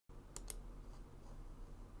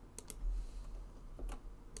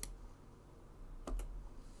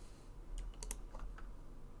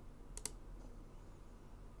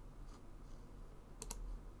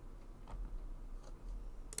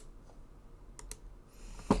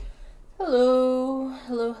Hello,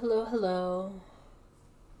 hello, hello, hello.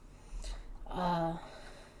 Uh,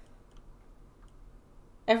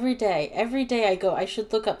 every day I go, I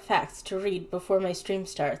should look up facts to read before my stream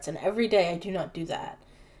starts, and every day I do not do that.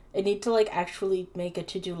 I need to, like, actually make a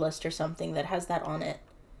to-do list or something that has that on it.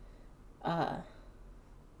 Uh,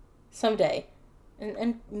 Someday.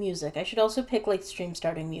 And music. I should also pick, like, stream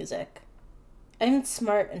starting music. I'm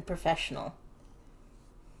smart and professional.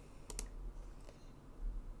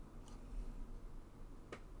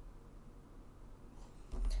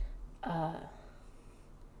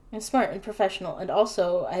 I'm smart and professional, and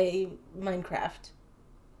also Minecraft.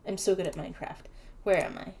 I'm so good at Minecraft. Where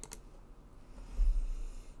am I?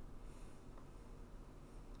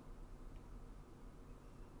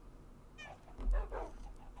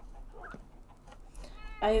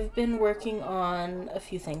 I've been working on a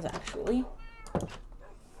few things, actually.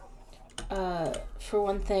 For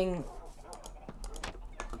one thing,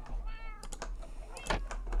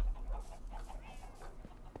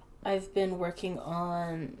 I've been working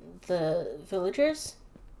on the villagers.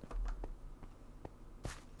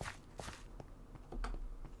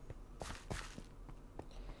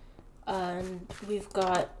 And we've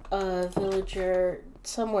got a villager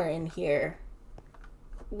somewhere in here.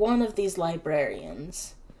 One of these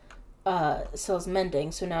librarians sells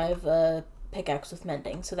mending, so now I have a pickaxe with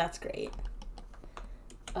mending, so that's great.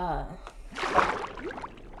 And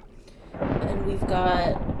we've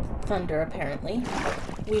got thunder, apparently.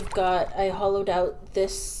 I hollowed out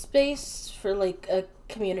this space for, like, a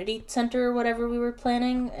community center or whatever we were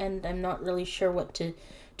planning, and I'm not really sure what to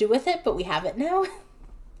do with it, but we have it now.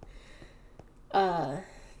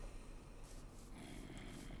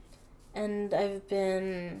 And I've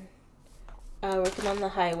been working on the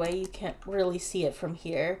highway. You can't really see it from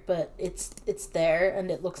here, but it's there, and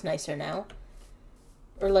it looks nicer now.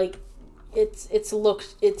 Or, like, it's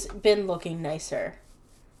been looking nicer.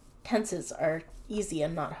 Tenses are easy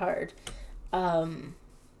and not hard.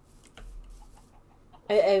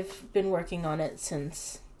 I've been working on it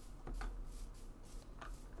since.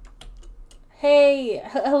 Hey,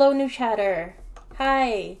 hello, new chatter.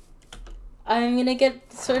 Hi. I'm gonna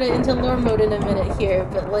get sort of into lore mode in a minute here,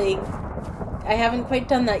 but, like, I haven't quite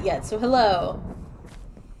done that yet, so hello.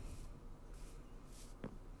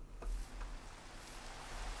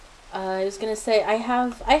 I was gonna say, I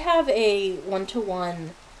have a 1-to-1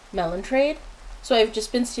 melon trade, so I've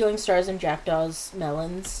just been stealing Stars and Jackdaw's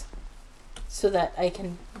melons so that I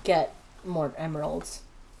can get more emeralds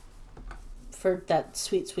for that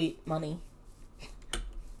sweet, sweet money.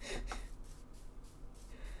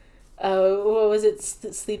 What was it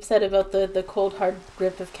Sleep said about the cold, hard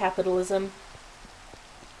grip of capitalism?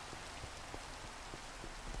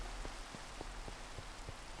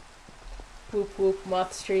 Whoop whoop,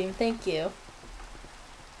 moth stream, thank you.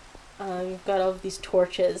 We've got all of these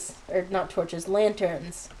torches, or not torches,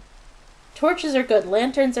 lanterns. Torches are good,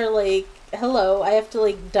 lanterns are like, hello, I have to,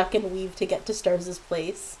 like, duck and weave to get to Stars'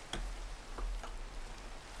 place.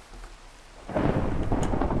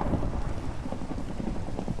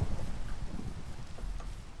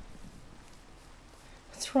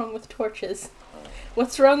 What's wrong with torches?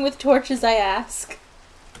 What's wrong with torches, I ask?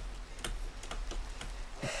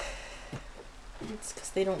 It's because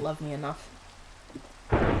they don't love me enough.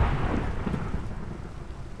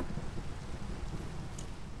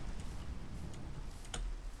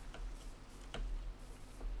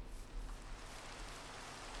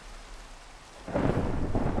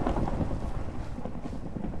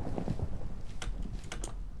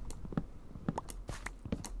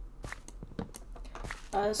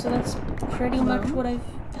 So that's pretty much what I've...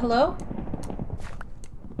 Hello?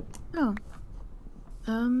 Oh.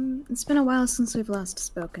 It's been a while since we've last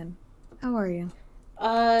spoken. How are you?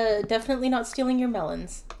 Definitely not stealing your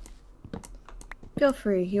melons. Feel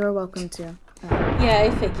free, you are welcome to. Yeah,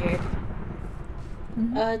 I figured.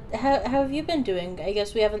 Mm-hmm. How have you been doing? I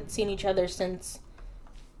guess we haven't seen each other since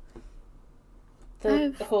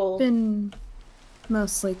I've been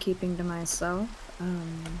mostly keeping to myself.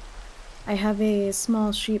 I have a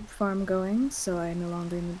small sheep farm going, so I no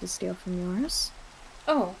longer need to steal from yours.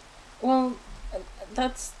 Oh, well,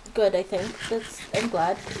 that's good, I think. I'm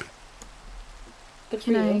glad. Good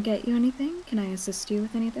for you. Can I get you anything? Can I assist you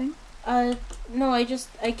with anything? No,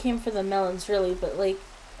 I came for the melons, really, but, like,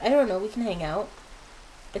 I don't know, we can hang out.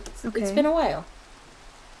 It's been a while.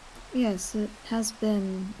 Yes, it has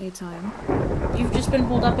been a time. You've just been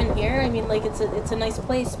holed up in here? I mean, like, it's a nice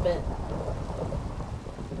place, but...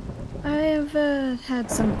 I have, had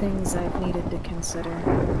some things I've needed to consider.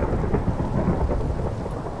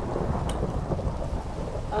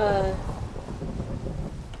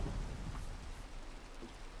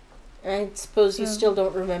 I suppose you So- still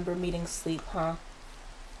don't remember meeting Sleep, huh?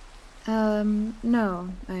 No,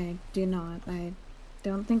 I do not. I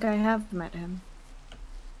don't think I have met him.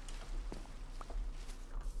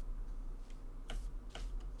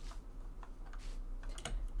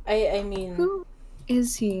 I mean... Who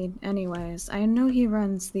is he, anyways? I know he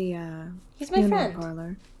runs the, He's my funeral friend.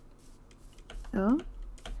 parlor. Oh?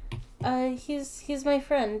 He's my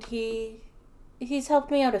friend. He's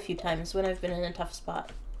helped me out a few times when I've been in a tough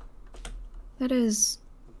spot. That is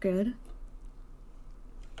good.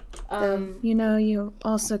 You know, you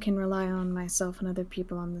also can rely on myself and other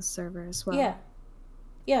people on this server as well. Yeah.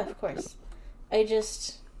 Yeah, of course. I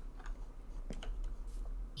just...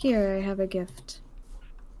 Here, I have a gift.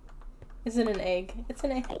 Is it an egg? It's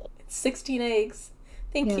an egg. It's 16 eggs.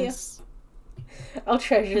 Thank Yes. you. I'll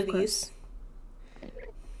treasure Of these.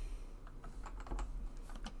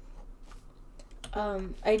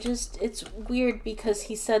 It's weird because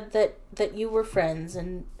he said that you were friends,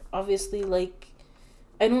 and obviously, like,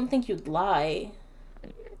 I don't think you'd lie.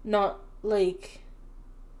 Not, like...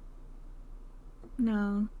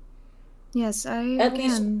 No. Yes, At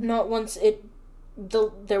least not once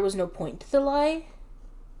there was no point to the lie.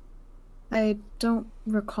 I don't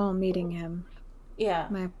recall meeting him. Yeah.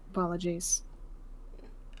 My apologies.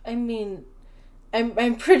 I mean,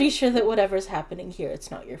 I'm pretty sure that whatever's happening here, it's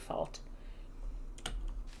not your fault.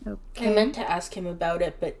 Okay. I meant to ask him about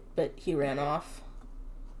it, but he ran off.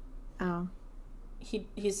 Oh.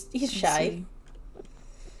 He's shy.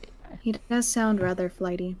 He does sound rather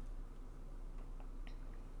flighty.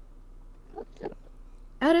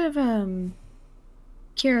 Out of,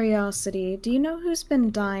 curiosity, do you know who's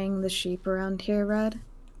been dyeing the sheep around here, Red?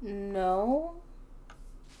 No?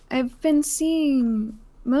 I've been seeing,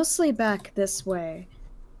 mostly back this way,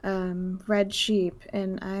 red sheep,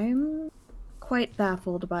 and I'm quite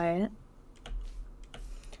baffled by it.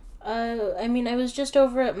 I mean, I was just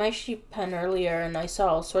over at my sheep pen earlier, and I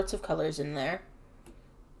saw all sorts of colors in there.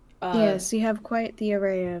 Yes, you have quite the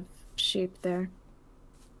array of sheep there.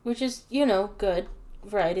 Which is, you know, good.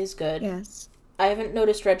 Variety's good. Yes. I haven't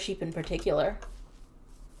noticed red sheep in particular.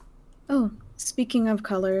 Oh, speaking of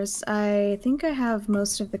colors, I think I have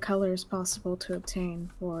most of the colors possible to obtain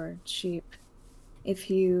for sheep. If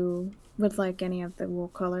you would like any of the wool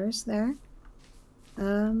colors there.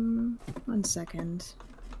 1 second.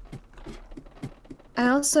 I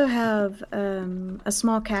also have, a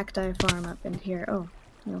small cacti farm up in here. Oh,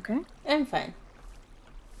 you okay? I'm fine.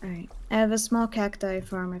 Alright. I have a small cacti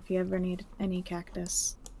farm if you ever need any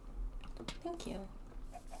cactus. Thank you.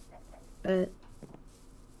 But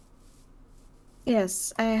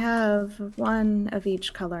yes, I have one of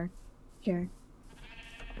each color. Here.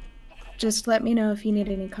 Just let me know if you need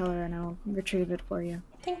any color and I'll retrieve it for you.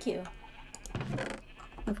 Thank you.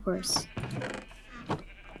 Of course.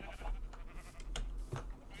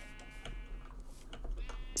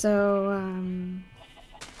 So,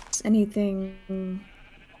 has anything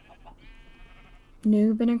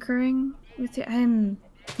new been occurring with you? I'm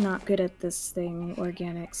not good at this thing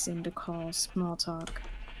organics seem to call small talk.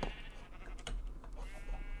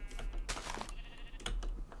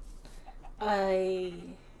 I've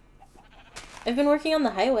been working on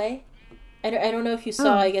the highway. I don't know if you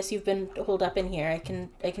saw. Oh. I guess you've been holed up in here. I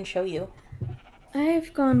can show you.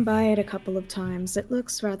 I've gone by it a couple of times. It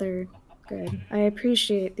looks rather good. I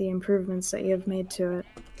appreciate the improvements that you have made to it.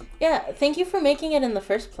 Yeah, thank you for making it in the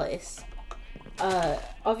first place.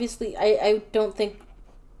 Obviously, I don't think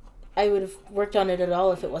I would have worked on it at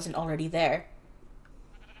all if it wasn't already there.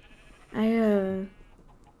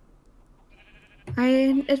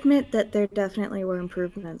 I admit that there definitely were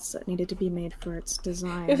improvements that needed to be made for its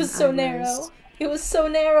design. It was so narrow. It was so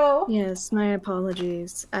narrow. Yes, my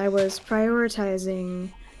apologies. I was prioritizing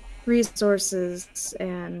resources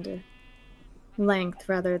and length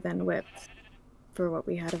rather than width for what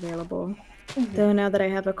we had available. Mm-hmm. Though now that I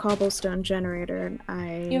have a cobblestone generator,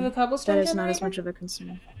 You have a cobblestone that is generator? not as much of a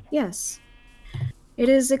concern. Yes. It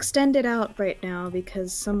is extended out right now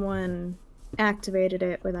because someone activated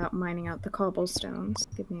it without mining out the cobblestones.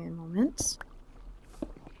 Give me a moment.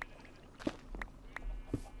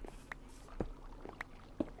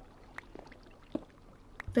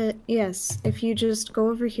 But yes, if you just go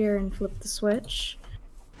over here and flip the switch,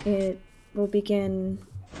 it will begin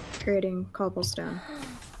creating cobblestone.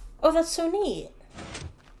 Oh, that's so neat.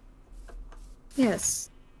 Yes.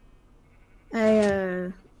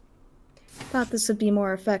 I thought this would be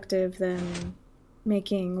more effective than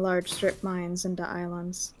making large strip mines into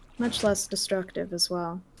islands. Much less destructive as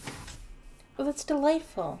well. Oh, that's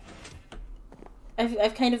delightful.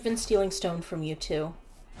 I've kind of been stealing stone from you too.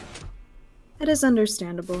 It is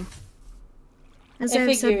understandable. As I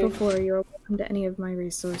I've said figured... before, you're welcome to any of my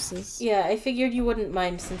resources. Yeah, I figured you wouldn't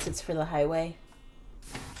mind since it's for the highway.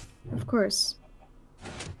 Of course.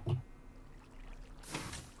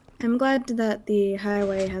 I'm glad that the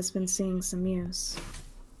highway has been seeing some use.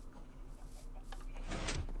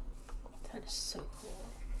 That is so cool.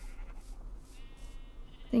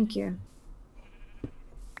 Thank you.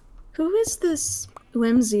 Who is this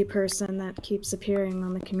Whimsy person that keeps appearing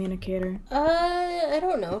on the communicator? I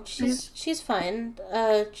don't know. She's fine.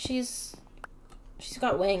 She's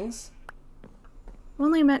got wings.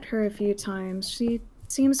 Only met her a few times. She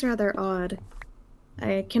seems rather odd.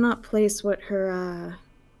 I cannot place what her,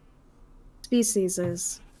 species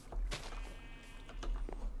is.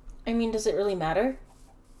 I mean, does it really matter?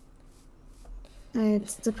 I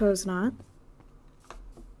suppose not.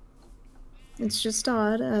 It's just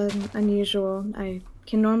odd, unusual. I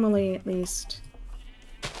can normally at least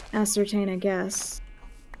ascertain a guess.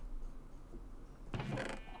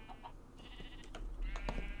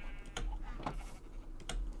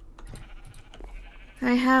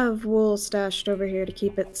 I have wool stashed over here to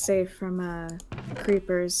keep it safe from,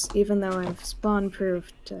 creepers, even though I've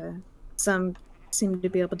spawn-proofed, some seem to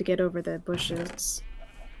be able to get over the bushes.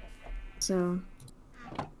 So,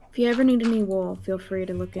 if you ever need any wool, feel free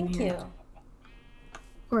to look in here. Thank you.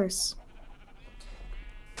 Of course.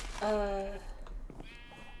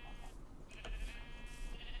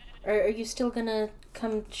 Are you still gonna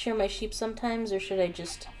come share my sheep sometimes, or should I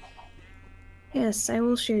just... Yes, I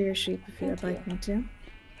will share your sheep if you would Thank like me to.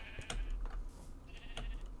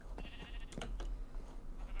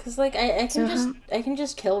 Cause like I can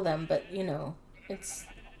just kill them, but you know, it's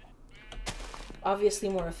obviously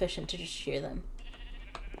more efficient to just shear them.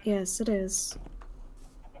 Yes, it is.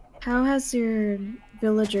 How has your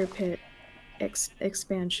villager pit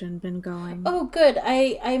expansion been going? Oh, good.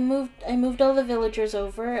 I moved all the villagers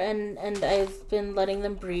over, and I've been letting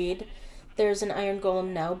them breed. There's an iron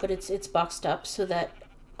golem now, but it's boxed up so that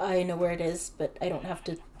I know where it is, but I don't have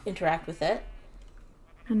to interact with it.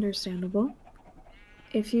 Understandable.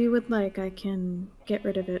 If you would like, I can get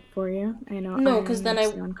rid of it for you. I know No, because then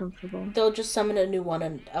makes you uncomfortable. They'll just summon a new one,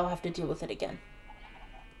 and I'll have to deal with it again.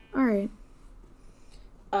 All right.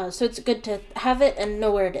 So it's good to have it and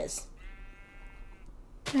know where it is.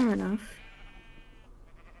 Fair enough.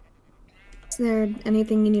 Is there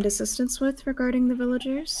anything you need assistance with regarding the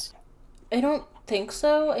villagers? I don't think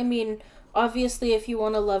so. I mean, obviously, if you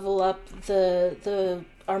want to level up the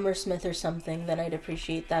armor smith or something, then I'd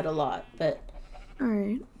appreciate that a lot, but...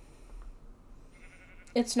 Alright.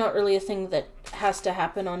 It's not really a thing that has to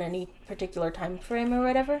happen on any particular time frame or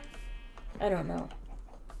whatever. I don't know.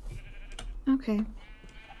 Okay.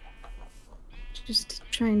 Just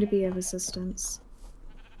trying to be of assistance.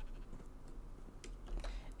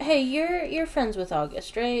 Hey, you're friends with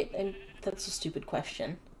August, right? And that's a stupid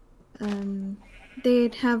question.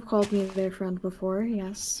 They have called me their friend before,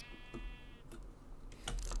 yes.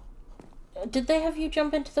 Did they have you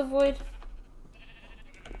jump into the void?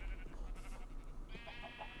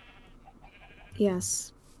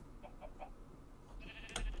 Yes.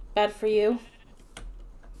 Bad for you?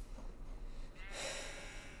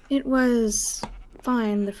 It was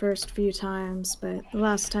fine the first few times, but the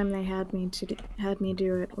last time they had me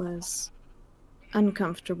do it was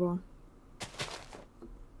uncomfortable.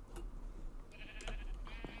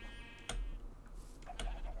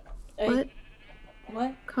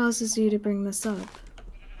 What causes you to bring this up?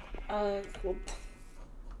 Well,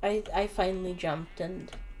 I finally jumped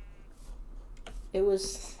and it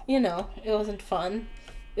was, you know, it wasn't fun.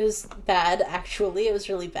 It was bad, actually. It was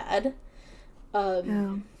really bad.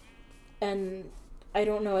 And I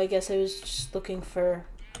don't know, I guess I was just looking for...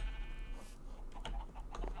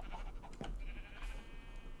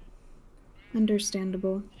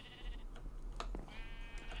 Understandable.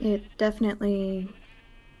 It definitely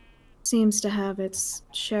seems to have its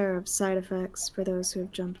share of side effects for those who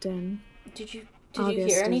have jumped in. Did you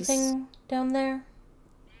hear anything down there?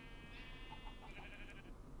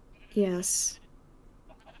 Yes.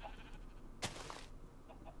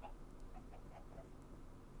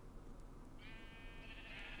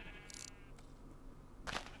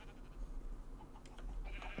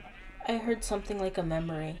 I heard something like a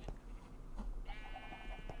memory.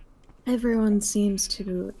 Everyone seems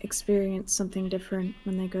to experience something different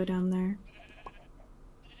when they go down there.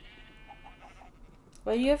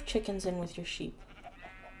 Why do you have chickens in with your sheep?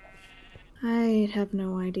 I have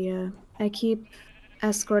no idea. I keep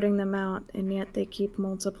escorting them out, and yet they keep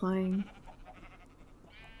multiplying.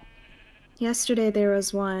 Yesterday there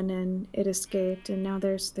was one, and it escaped, and now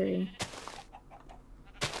there's 3.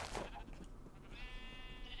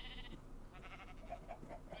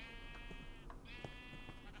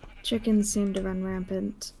 Chickens seem to run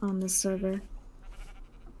rampant on this server.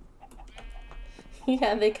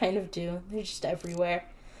 Yeah, they kind of do. They're just everywhere.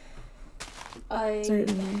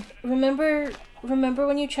 Certainly. Remember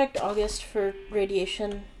when you checked August for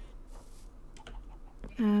radiation?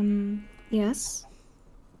 Yes?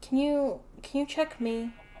 Can you check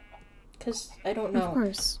me? Because I don't know. Of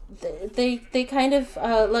course. They kind of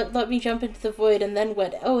let me jump into the void and then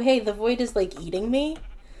went, oh hey, the void is like eating me?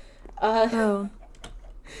 Oh.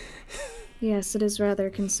 Yes, it is rather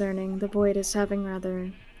concerning. The void is having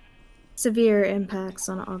rather severe impacts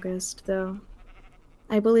on August, though.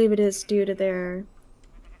 I believe it is due to their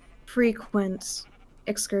frequent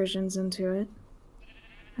excursions into it.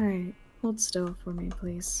 Alright, hold still for me,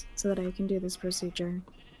 please, so that I can do this procedure.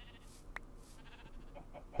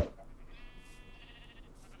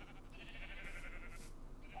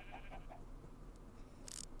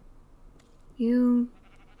 You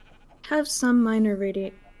have some minor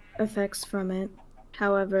radiant effects from it.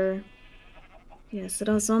 However, yes, it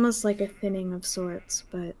is almost like a thinning of sorts,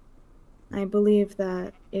 but I believe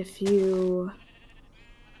that if you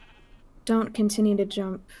don't continue to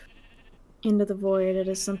jump into the void, it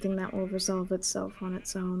is something that will resolve itself on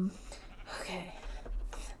its own. Okay.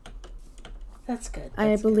 That's good.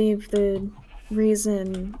 I believe the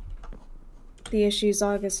reason the issues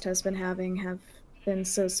August has been having have been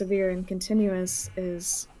so severe and continuous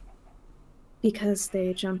is because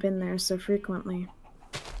they jump in there so frequently.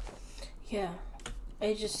 Yeah.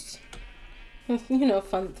 I just... You know,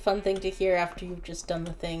 fun thing to hear after you've just done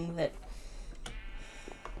the thing that...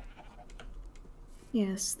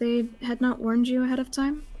 Yes, they had not warned you ahead of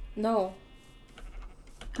time? No.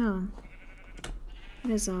 Oh.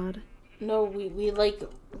 It is odd. No, we like,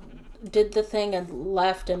 did the thing and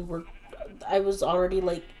left and I was already,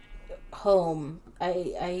 like, home.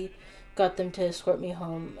 I got them to escort me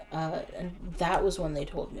home, and that was when they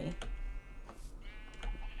told me.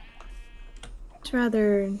 It's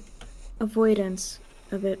rather avoidance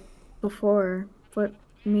of it before. What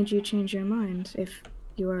made you change your mind, if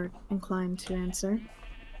you are inclined to answer?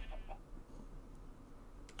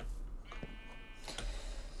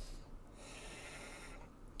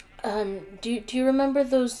 Do you remember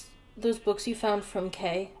those books you found from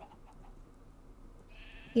Kay?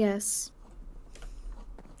 Yes.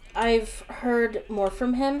 I've heard more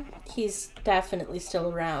from him. He's definitely still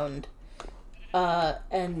around.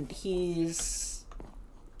 And he's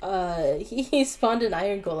he spawned an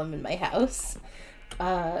iron golem in my house.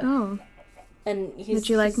 Oh. And Would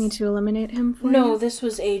you like me to eliminate him for you? No, this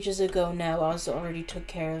was ages ago now. I already took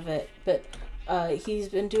care of it. But he's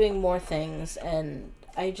been doing more things, and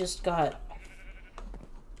I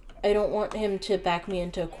don't want him to back me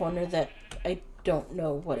into a corner that I don't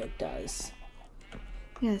know what it does.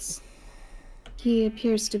 Yes. He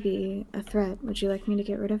appears to be a threat. Would you like me to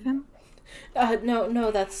get rid of him?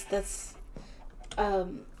 No, that's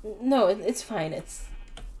no, it's fine.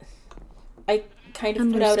 I kind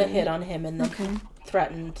of put out a hit on him and then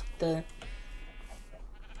threatened the...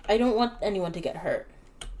 I don't want anyone to get hurt.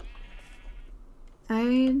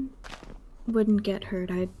 I wouldn't get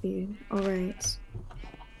hurt. I'd be alright,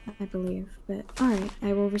 I believe. But alright,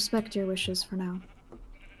 I will respect your wishes for now.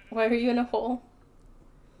 Why are you in a hole?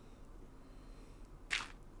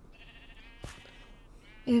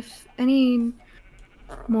 If any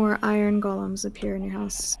more iron golems appear in your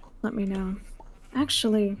house, let me know.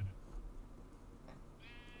 Actually,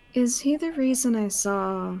 is he the reason I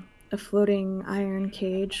saw a floating iron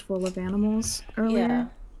cage full of animals earlier?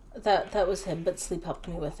 Yeah, that was him, but Sleep helped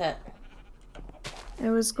me with it.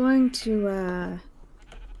 I was going to,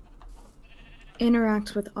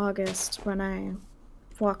 interact with August when I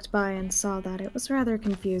walked by and saw that. It was rather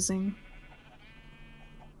confusing.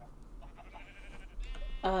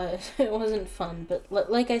 It wasn't fun, but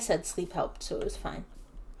like I said, Sleep helped, so it was fine.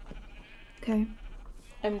 Okay.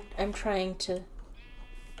 I'm trying to...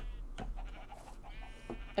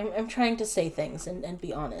 I'm trying to say things and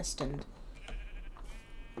be honest, and...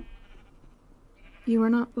 You were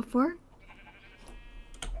not before?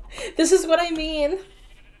 This is what I mean!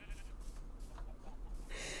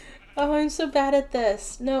 Oh, I'm so bad at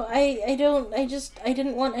this. No, I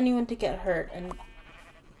didn't want anyone to get hurt, and...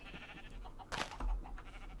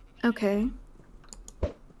 Okay.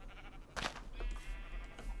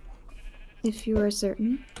 If you are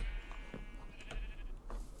certain.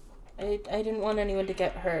 I didn't want anyone to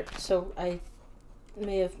get hurt, so I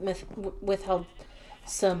may have withheld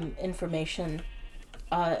some information,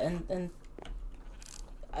 and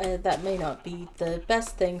that may not be the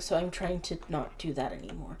best thing, so I'm trying to not do that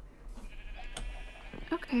anymore.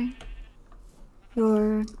 Okay.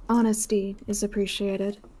 Your honesty is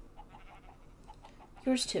appreciated.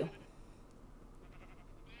 Yours too.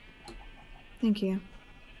 Thank you.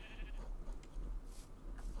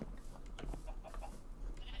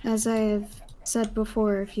 As I have said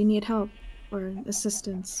before, if you need help or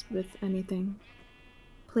assistance with anything,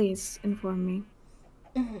 please inform me,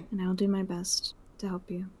 and I'll do my best to help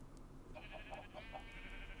you.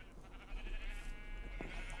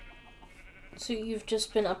 So you've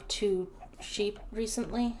just been up to sheep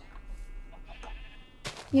recently?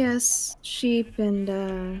 Yes, sheep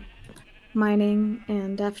and mining,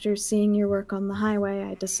 and after seeing your work on the highway,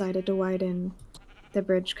 I decided to widen the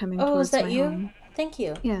bridge coming Oh, is towards that my you? home. Thank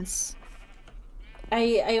you. Yes.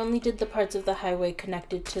 I only did the parts of the highway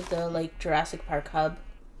connected to the, like, Jurassic Park hub.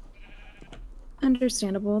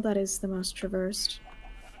 Understandable, that is the most traversed.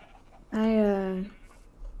 I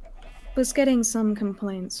was getting some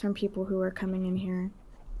complaints from people who were coming in here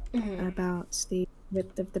about the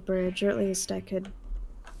width of the bridge, or at least I could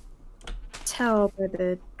tell by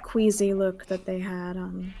the queasy look that they had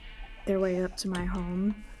on their way up to my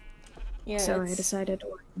home. Yeah, so I decided to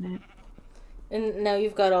work on it. And now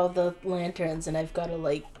you've got all the lanterns, and I've got to,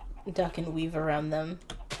 like, duck and weave around them.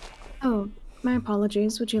 Oh, my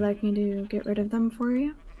apologies. Would you like me to get rid of them for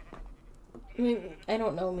you? Maybe, I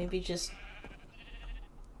don't know, maybe just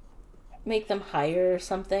make them higher or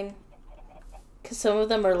something. Because some of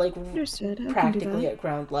them are, like, practically at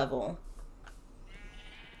ground level.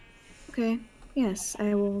 Okay, yes,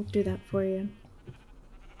 I will do that for you.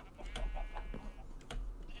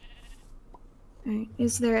 Alright,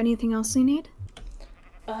 is there anything else you need?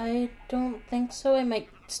 I don't think so. I might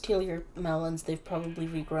steal your melons. They've probably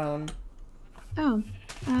regrown. Oh,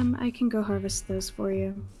 I can go harvest those for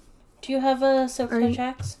you. Do you have a silk touch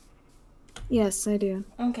axe? Yes, I do.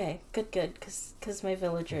 Okay, good, because my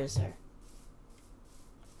villagers are...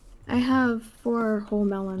 I have 4 whole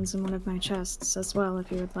melons in one of my chests as well,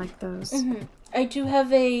 if you would like those. I do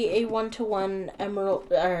have a 1-to-1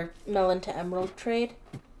 emerald, or melon to emerald trade.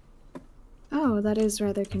 Oh, that is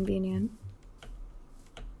rather convenient.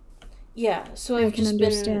 Yeah, so I've just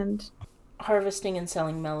been harvesting and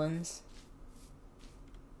selling melons.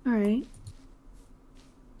 Alright.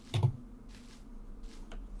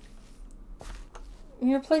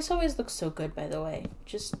 Your place always looks so good, by the way.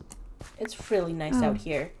 Just, it's really nice out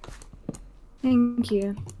here. Thank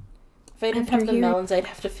you. If I didn't have the melons, I'd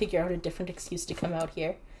have to figure out a different excuse to come out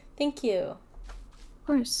here. Thank you. Of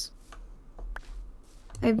course.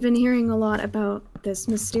 I've been hearing a lot about this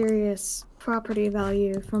mysterious property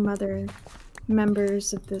value from other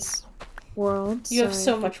members of this world. You have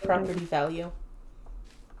so much property value.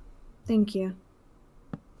 Thank you.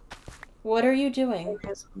 What are you doing?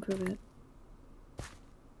 Improve it.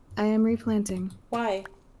 I am replanting. Why?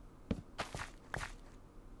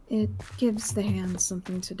 It gives the hands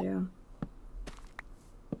something to do.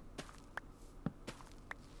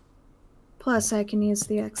 Plus, I can use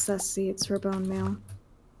the excess seeds for bone meal.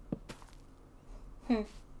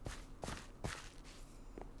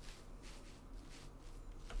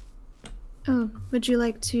 Oh, would you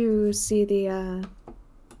like to see the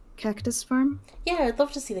cactus farm? Yeah, I'd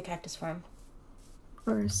love to see the cactus farm. Of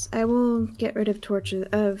course. I will get rid of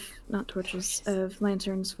of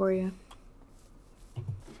lanterns for you.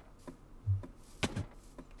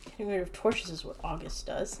 Getting rid of torches is what August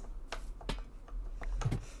does.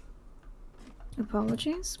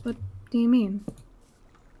 Apologies? What do you mean?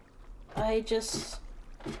 I just...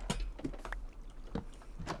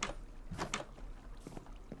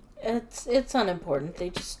 It's unimportant.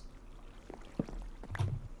 They just...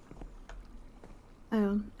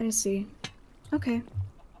 Oh, I see. Okay.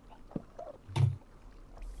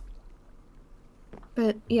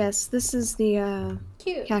 But yes, this is the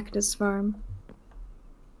Cute. cactus farm.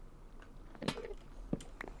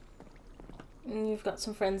 And you've got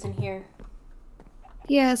some friends in here.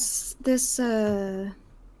 Yes, this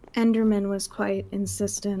Enderman was quite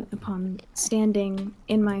insistent upon standing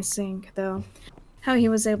in my sink, though how he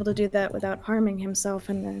was able to do that without harming himself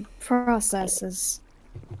in the process is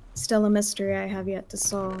still a mystery I have yet to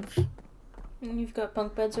solve. And you've got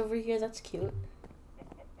bunk beds over here, that's cute.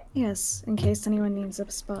 Yes, in case anyone needs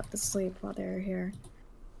a spot to sleep while they're here.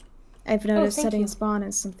 I've noticed setting spawn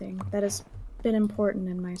is something that has been important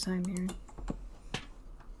in my time here.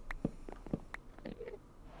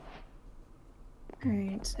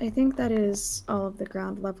 Alright, I think that is all of the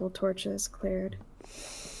ground level torches cleared.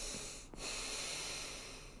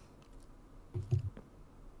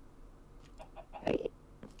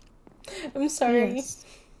 I'm sorry. Yes.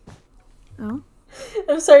 Oh?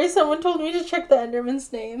 I'm sorry, someone told me to check the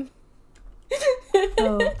Enderman's name.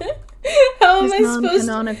 Oh. How am I His supposed to...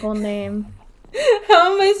 non-canonical name.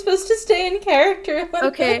 How am I supposed to stay in character?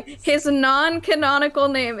 Okay, his non-canonical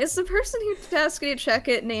name is the person who asked you to check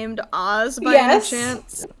it named Oz by any Yes.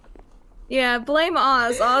 chance? Yeah, blame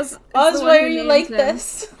Oz. Oz is Oz, the why one who are you named like him.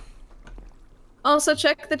 this? Also,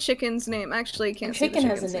 check the chicken's name. Actually, you can't see the Chicken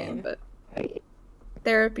has chicken's a name. but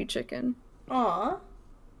Therapy Chicken. Aw.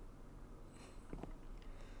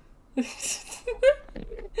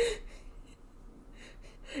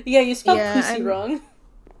 Yeah, you spelled pussy wrong.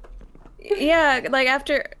 Yeah, like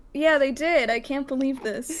after... Yeah, they did. I can't believe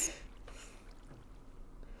this.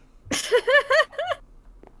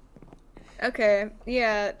 Okay,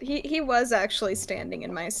 yeah, he was actually standing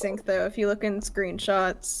in my sink, though. If you look in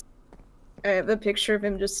screenshots, I have a picture of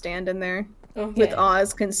him just standing there. Okay. With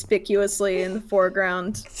Oz conspicuously in the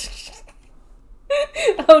foreground.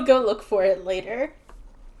 I'll go look for it later.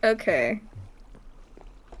 Okay.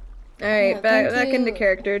 Alright, Yeah, back into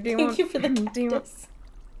character. Do you Thank want... you for the cactus.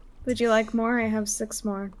 Would you like more? I have 6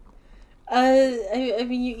 more. I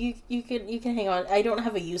mean, you can hang on. I don't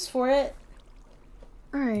have a use for it.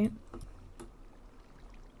 Alright.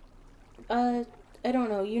 I don't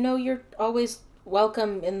know. You know you're always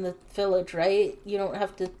welcome in the village, right? You don't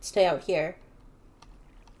have to stay out here.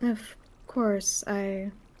 Of course,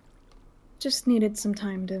 I just needed some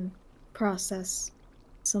time to process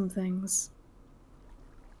some things.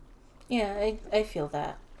 Yeah, I feel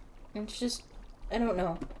that. It's just, I don't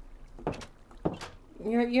know.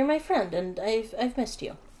 You're my friend, and I've missed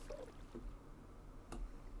you.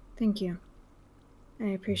 Thank you. I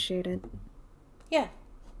appreciate it. Yeah.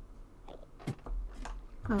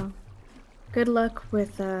 Oh. Good luck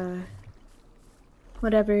with,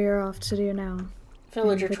 whatever you're off to do now.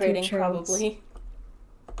 Villager trading, probably.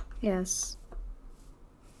 Yes.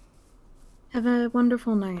 Have a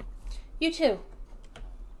wonderful night. You too.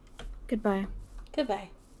 Goodbye. Goodbye.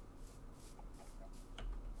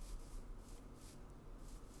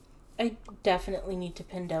 I definitely need to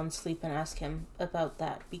pin down Sleep and ask him about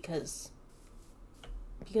that, because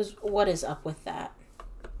what is up with that?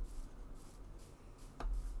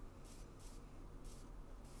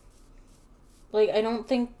 Like, I don't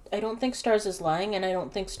think Stars is lying, and I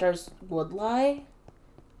don't think Stars would lie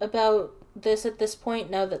about this at this point,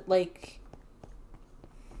 now that, like...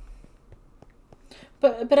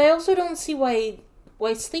 But I also don't see why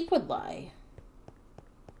Sleep would lie.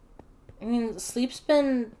 I mean, Sleep's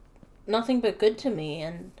been nothing but good to me,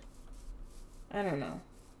 and I don't know.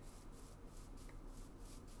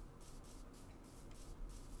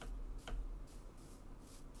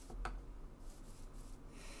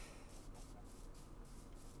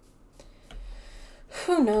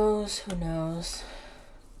 Who knows? Who knows?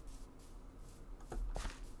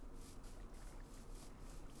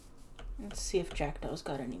 Let's see if Jackdaw's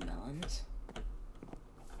got any melons.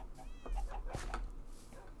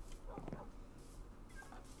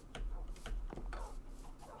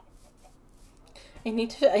 I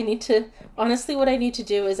need to, honestly what I need to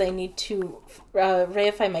do is I need to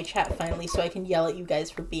reify my chat finally so I can yell at you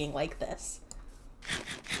guys for being like this.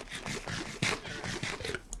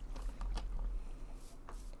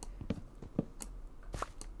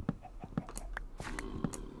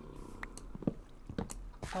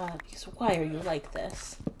 Because why are you like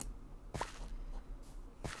this?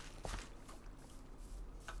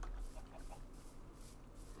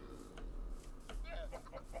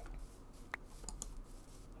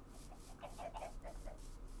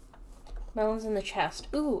 Melons in the chest.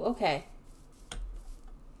 Ooh, okay.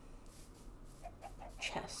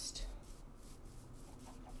 Chest.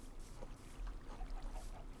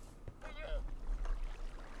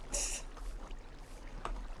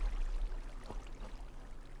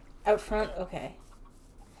 Out front? Okay.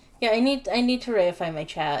 Yeah, I need to reify my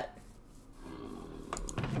chat.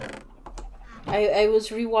 I was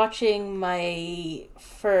rewatching my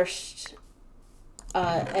first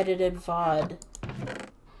edited VOD,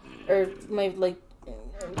 or my, like,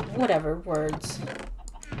 whatever words.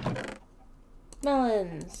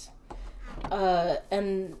 Melons.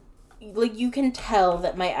 And like, you can tell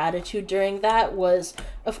that my attitude during that was,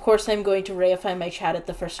 of course I'm going to reify my chat at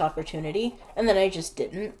the first opportunity, and then I just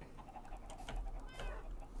didn't.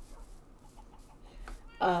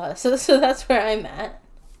 So that's where I'm at.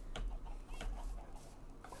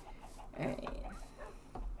 Alright.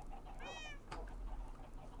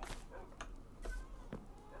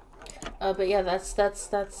 But yeah, that's, I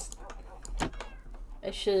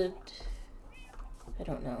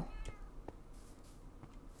don't know.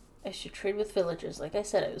 I should trade with villagers like I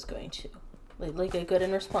said I was going to. Like a good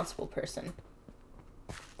and responsible person.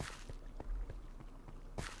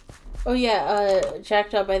 Oh yeah,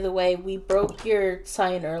 Jackdaw, by the way, we broke your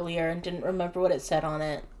sign earlier and didn't remember what it said on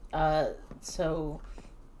it. So,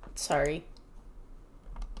 sorry.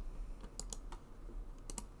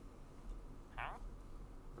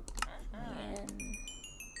 And...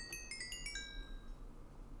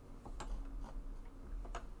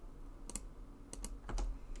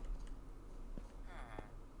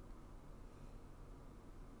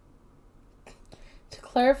 To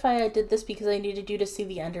clarify, I did this because I needed you to see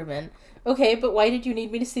the Enderman. Okay, but why did you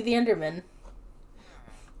need me to see the Enderman?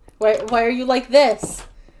 Why are you like this?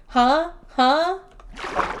 Huh? Huh?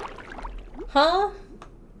 Huh?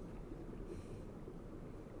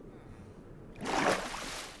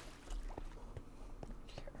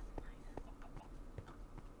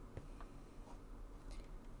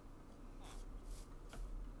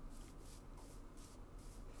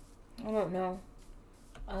 I don't know.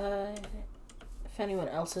 If anyone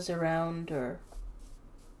else is around, or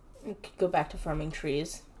we could go back to farming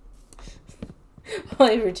trees. All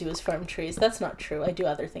I ever do is farm trees. That's not true. I do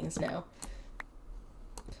other things now.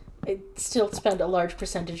 I still spend a large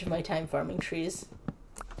percentage of my time farming trees.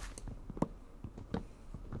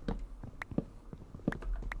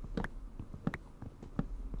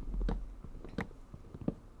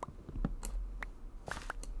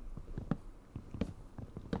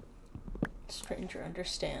 Stranger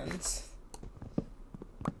understands.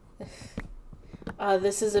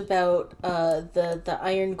 This is about the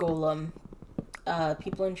iron golem.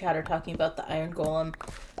 People in chat are talking about the iron golem.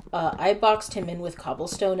 I boxed him in with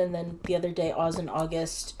cobblestone, and then the other day Oz and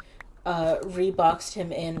August reboxed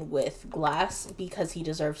him in with glass because he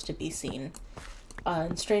deserves to be seen.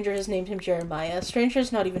 And Stranger has named him Jeremiah.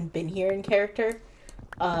 Stranger's not even been here in character.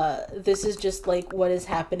 This is just like what is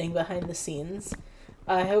happening behind the scenes.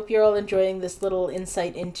 I hope you're all enjoying this little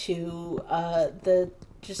insight into the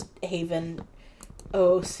just Haven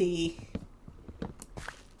OC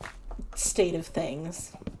state of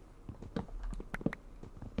things.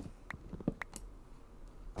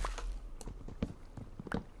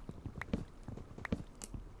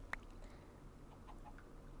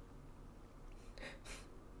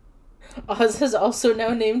 Oz has also now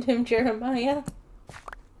named him Jeremiah.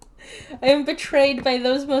 I am betrayed by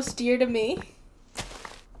those most dear to me.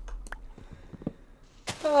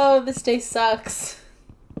 Oh, this day sucks.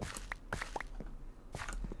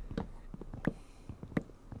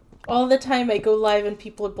 All the time I go live and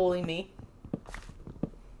people bully me.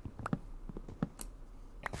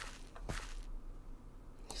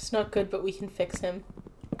 It's not good, but we can fix him.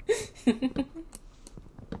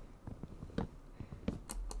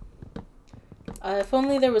 If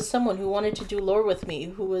only there was someone who wanted to do lore with me,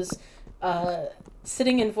 who was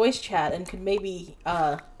sitting in voice chat and could maybe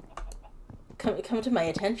come to my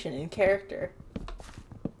attention in character.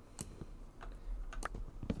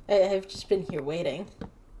 I've just been here waiting.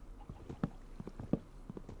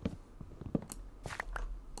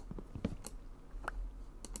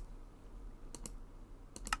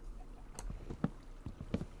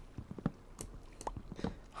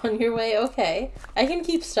 On your way? Okay. I can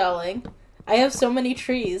keep stalling. I have so many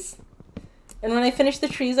trees. And when I finish the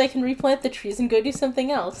trees, I can replant the trees and go do something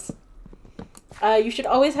else. You should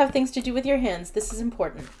always have things to do with your hands. This is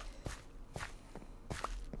important.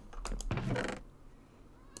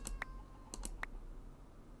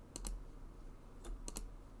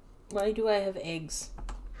 Why do I have eggs?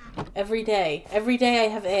 Every day. Every day I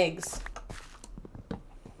have eggs.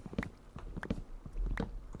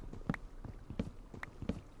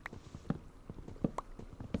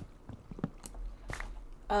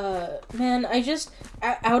 Man, I just,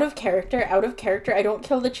 out of character, I don't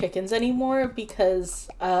kill the chickens anymore because,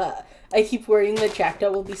 I keep worrying that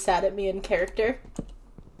Jackdaw will be sad at me in character.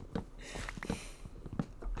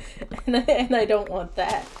 And I don't want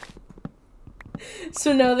that.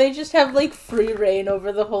 So no, they just have, like, free reign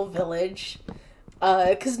over the whole village.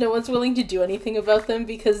 Because no one's willing to do anything about them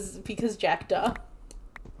because Jackdaw.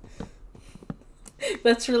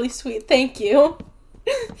 That's really sweet, thank you.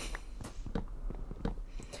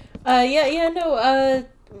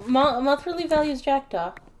 Moth really values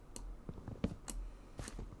Jackdaw.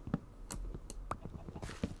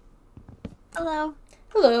 Hello.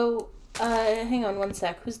 Hello. Hang on one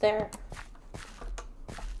sec. Who's there?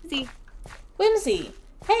 Whimsy. Whimsy.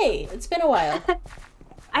 Hey, it's been a while.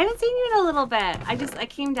 I haven't seen you in a little bit. I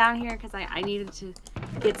came down here because I needed to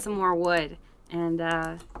get some more wood, and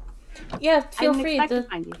yeah, feel free. To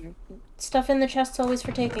find you here. Stuff in the chest's always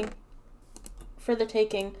for taking. For the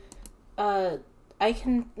taking. I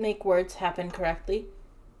can make words happen correctly.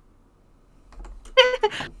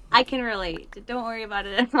 I can relate. Don't worry about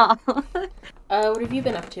it at all. What have you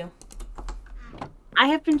been up to? I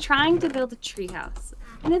have been trying to build a treehouse,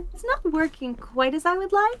 and it's not working quite as I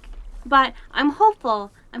would like, but I'm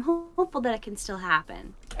hopeful I'm hopeful that it can still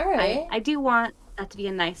happen. All right. I do want that to be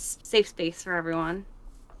a nice, safe space for everyone.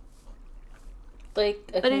 Like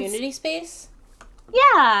a community space?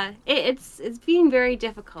 Yeah, it's being very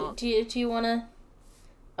difficult. Do you wanna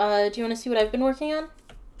see what I've been working on?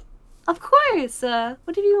 Of course.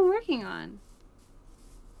 What have you been working on?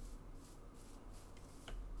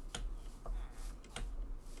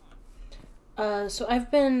 So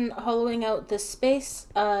I've been hollowing out this space,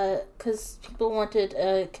 because people wanted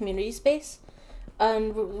a community space.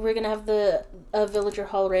 And we're gonna have a villager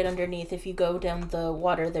hall right underneath. If you go down the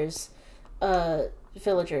water, there's,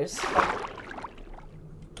 villagers.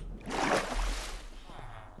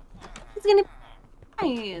 It's gonna be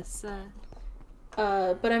nice.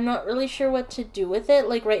 But I'm not really sure what to do with it.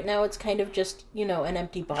 Like, right now it's kind of just, an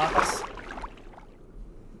empty box.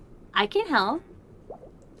 I can help.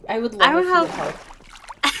 I would love if you would help.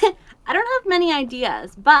 I don't have many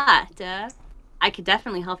ideas, but I could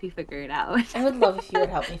definitely help you figure it out. I would love if you would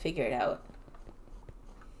help me figure it out.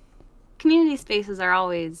 Community spaces are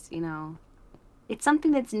always, it's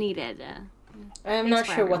something that's needed. I'm not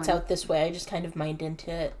sure what's out this way. I just kind of mined into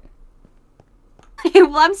it.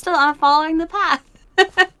 Well, I'm following the path.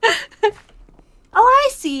 Oh, I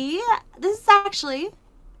see. This is actually...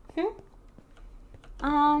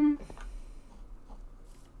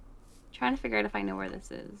 Trying to figure out if I know where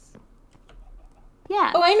this is.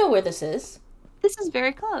 Yeah. Oh, I know where this is. This is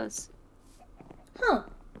very close. Huh.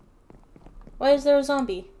 Why is there a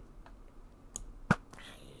zombie?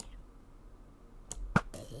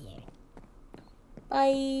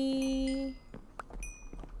 Bye.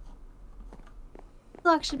 This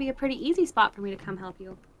will actually be a pretty easy spot for me to come help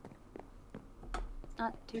you. It's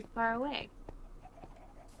not too far away.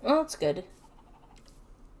 Well, that's good.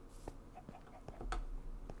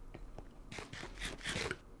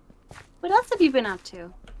 What else have you been up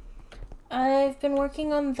to? I've been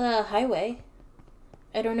working on the highway.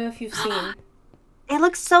 I don't know if you've seen. It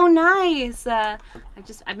looks so nice. I've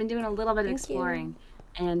been doing a little bit of exploring,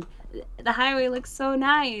 and the highway looks so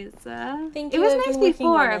nice. Thank it you. was I've nice been working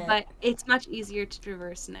before, on it. but it's much easier to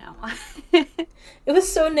traverse now. It was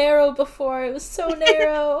so narrow before. It was so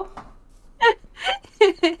narrow.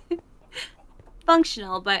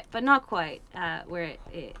 Functional, but not quite where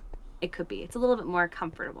it could be. It's a little bit more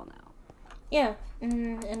comfortable now. Yeah,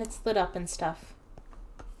 and it's lit up and stuff.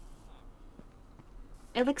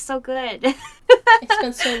 It looks so good. I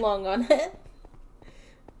spent so long on it.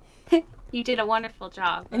 You did a wonderful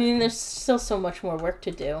job. I mean, there's still so much more work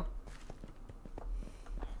to do.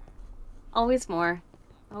 Always more.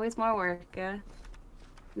 Always more work.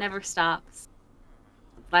 Never stops.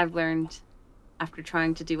 But I've learned after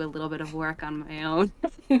trying to do a little bit of work on my own.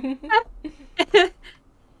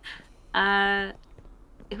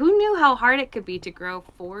 Who knew how hard it could be to grow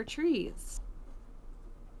 4 trees?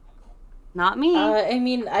 Not me. I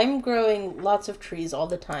mean, I'm growing lots of trees all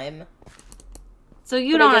the time. So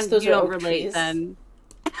you don't relate trees. Then.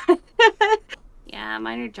 Yeah,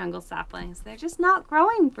 mine are jungle saplings. They're just not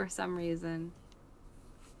growing for some reason.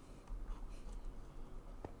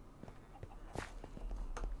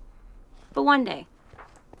 But one day.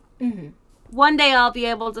 One day I'll be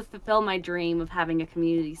able to fulfill my dream of having a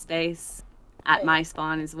community space at my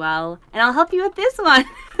spawn as well. And I'll help you with this one.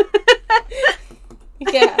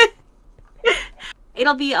 Yeah.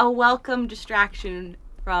 It'll be a welcome distraction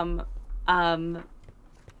from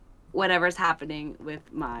whatever's happening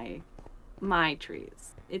with my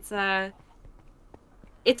trees. It's almost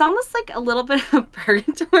like a little bit of a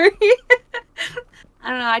purgatory. I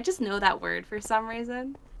don't know, I just know that word for some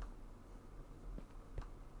reason.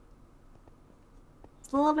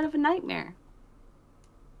 It's a little bit of a nightmare.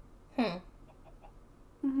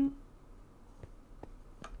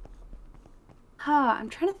 I'm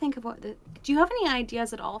trying to think of do you have any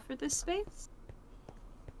ideas at all for this space?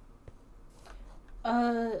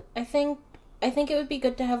 I think it would be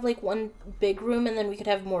good to have, like, one big room, and then we could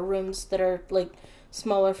have more rooms that are, like,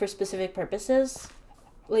 smaller for specific purposes.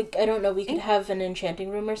 Like, I don't know, we could have an enchanting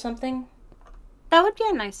room or something. That would be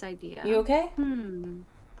a nice idea. You okay?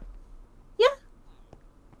 Yeah.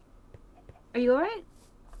 Are you alright?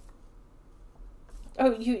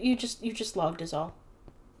 Oh, you just logged is all.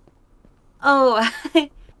 Oh,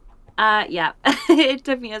 yeah. It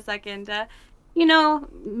took me a second. You know,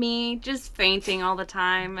 me just fainting all the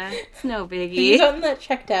time. It's no biggie. Have you gotten that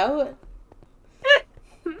checked out?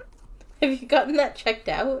 Have you gotten that checked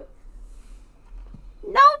out?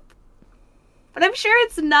 Nope. But I'm sure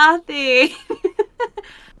it's nothing.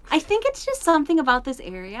 I think it's just something about this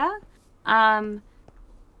area.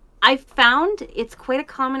 I found it's quite a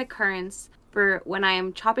common occurrence for when I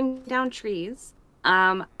am chopping down trees.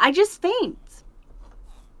 I just faint.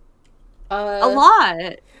 A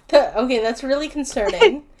lot. Okay, that's really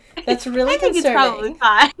concerning. That's really I think concerning. it's probably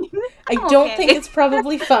fine. I don't think it's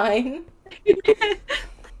probably fine.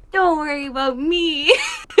 Don't worry about me.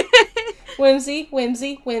 Whimsy,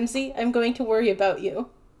 I'm going to worry about you.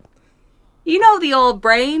 You know the old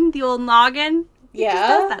brain, the old noggin? It Yeah? just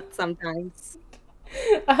does that sometimes.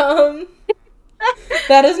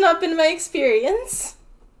 That has not been my experience.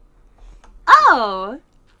 Oh.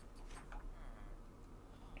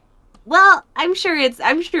 Well, I'm sure it's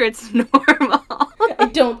normal. I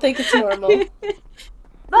don't think it's normal. But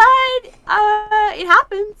it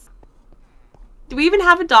happens. Do we even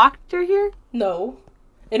have a doctor here? No.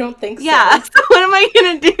 I don't think so. Yeah, so what am I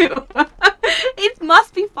gonna do? It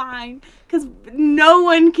must be fine, because no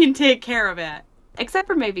one can take care of it. Except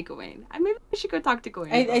for maybe Gawain. Maybe I should go talk to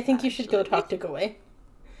Gawain. I think you should go talk to Gawain.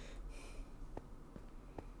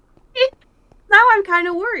 Now I'm kind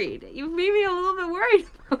of worried. You made me a little bit worried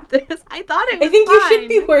about this. I thought it was fine. I think you should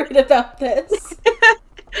be worried about this.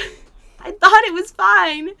 I thought it was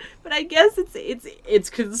fine, but I guess it's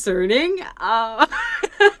concerning.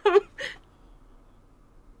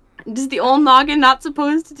 Is the old noggin not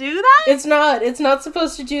supposed to do that? It's not. It's not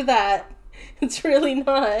supposed to do that. It's really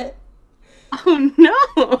not. Oh no!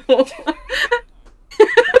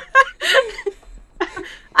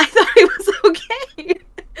 I thought it was okay.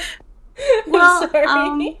 Well, I'm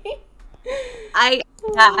sorry.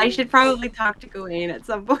 I should probably talk to Gawain at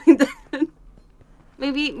some point.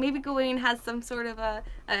 Maybe Gawain has some sort of a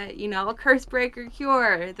curse breaker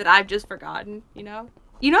cure that I've just forgotten. You know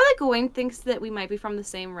that Gawain thinks that we might be from the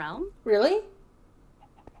same realm. Really?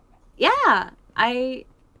 Yeah,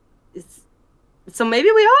 so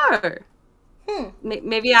maybe we are.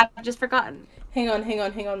 Maybe I've just forgotten. Hang on.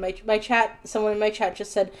 My chat, someone in my chat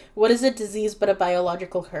just said, "What is a disease but a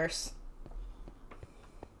biological curse?"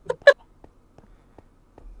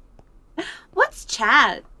 What's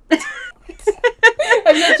chat?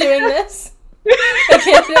 I'm not doing this.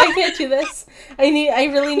 I can't do this. I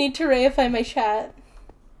really need to reify my chat.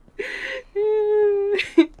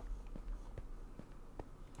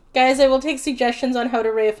 Guys, I will take suggestions on how to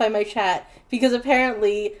reify my chat, because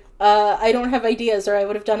apparently I don't have ideas, or I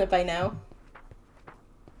would have done it by now.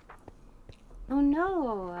 Oh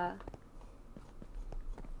no.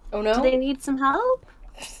 Oh no? Do they need some help?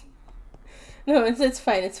 No, it's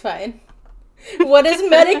fine. What is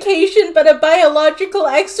medication but a biological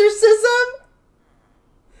exorcism?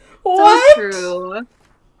 What? So true.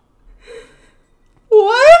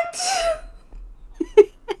 What?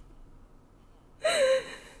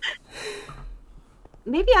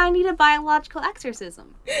 Maybe I need a biological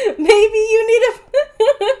exorcism. Maybe you need a...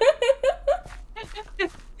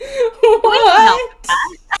 What?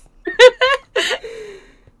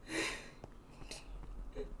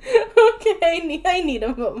 Okay, I need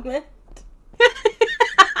a moment.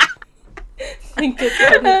 Think it's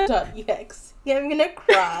 .exe. Yeah, I'm gonna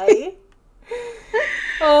cry.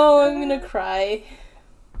 Oh, I'm gonna cry.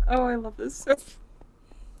 Oh, I love this.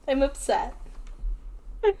 I'm upset.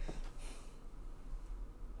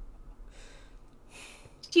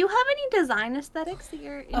 Do you have any design aesthetics that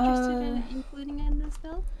you're interested in including in this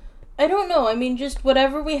build? I don't know. I mean, just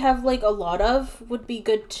whatever we have, like, a lot of would be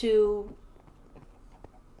good to...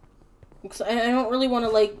 Because I don't really want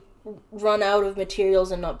to, like, run out of materials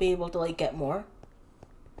and not be able to, like, get more.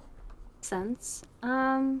 Sense.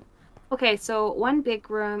 Okay, so one big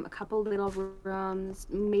room, a couple little rooms.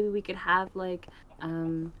 Maybe we could have, like, a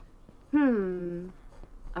room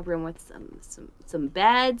with some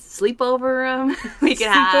beds, sleepover room. We could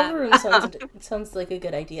have Sleepover room sounds like a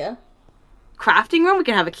good idea. Crafting room. We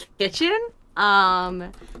could have a kitchen.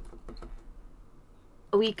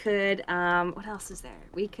 We could what else is there?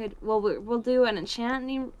 We could we'll do an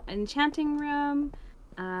enchanting room.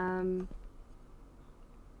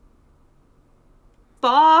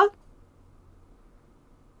 Spa.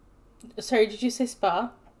 Sorry, did you say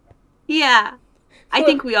spa? Yeah. I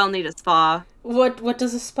think we all need a spa. What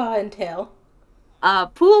does a spa entail? A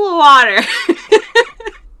pool of water.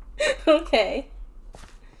 Okay.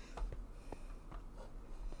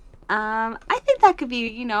 I think that could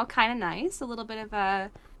be, kind of nice. A little bit of a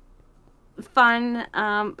fun,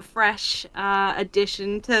 fresh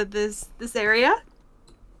addition to this area.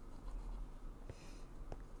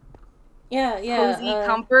 Yeah. Cozy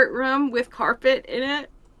comfort room with carpet in it.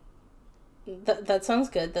 That sounds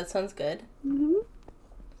good. Mm-hmm.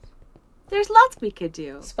 There's lots we could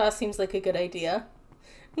do. Spa seems like a good idea.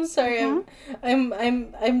 I'm sorry.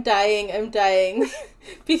 Mm-hmm. I'm dying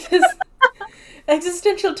because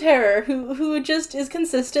existential terror, who just is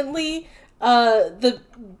consistently the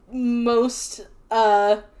most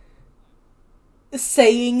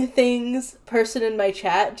saying things person in my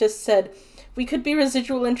chat just said, "We could be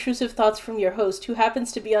residual intrusive thoughts from your host, who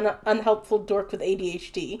happens to be an unhelpful dork with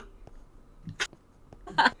ADHD."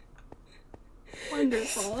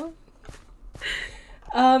 Wonderful.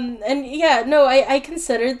 And yeah, no, I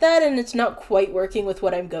considered that, and it's not quite working with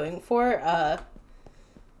what I'm going for.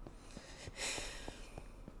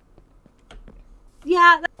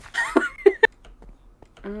 Yeah.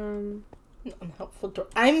 Unhelpful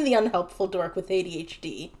dork. I'm the unhelpful dork with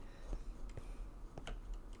ADHD.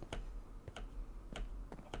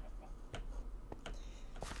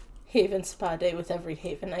 Haven spa day with every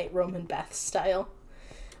Havenite Roman bath style.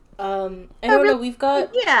 I don't know, we've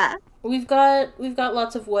got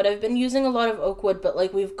lots of wood. I've been using a lot of oak wood, but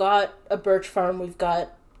like we've got a birch farm, we've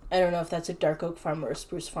got, I don't know if that's a dark oak farm or a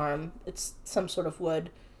spruce farm. It's some sort of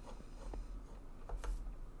wood.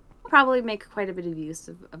 Probably make quite a bit of use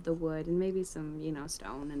of the wood and maybe some,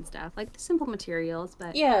 stone and stuff, like the simple materials,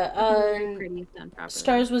 but yeah, very pretty if done properly.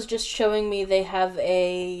 Stars was just showing me they have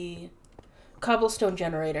a cobblestone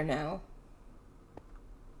generator now.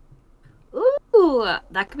 Ooh,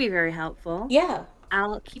 that could be very helpful. Yeah.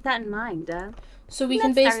 I'll keep that in mind. So we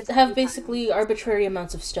can have basically arbitrary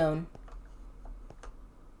amounts of stone.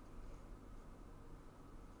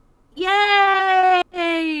 Yay!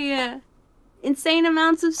 Insane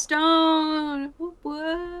amounts of stone. Whoop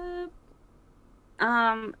whoop.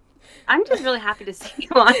 I'm just really happy to see you,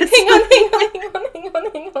 honestly. Hang on.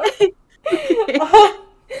 Okay.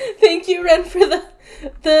 Thank you, Renn, for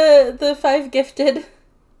the 5 gifted.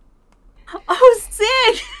 Oh,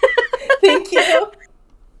 sick! Thank you.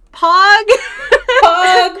 Pog!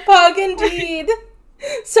 Pog indeed.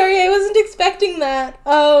 Sorry, I wasn't expecting that.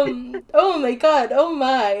 Oh my god, oh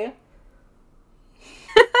my.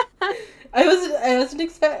 I wasn't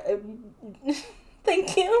expecting.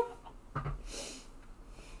 Thank you.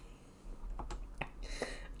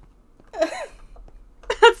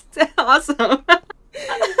 That's awesome.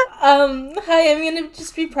 Hi, I'm gonna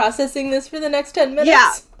just be processing this for the next 10 minutes.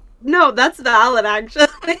 Yeah. No, that's valid, actually.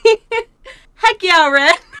 Heck yeah,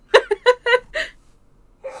 Renn!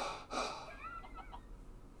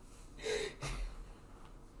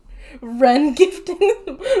 Renn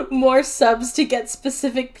gifting more subs to get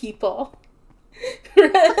specific people.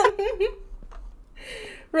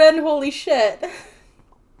 Renn, holy shit.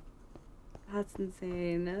 That's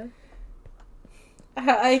insane.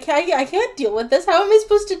 I can't deal with this. How am I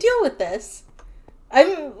supposed to deal with this?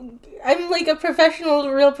 I'm like a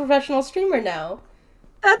real professional streamer now.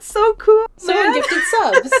 That's so cool. Someone gifted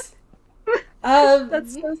subs.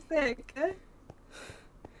 That's so sick.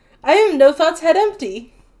 I am no thoughts head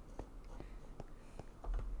empty.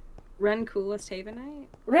 Renn coolest Havenite?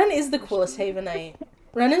 Renn is the coolest Havenite.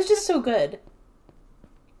 Renn is just so good.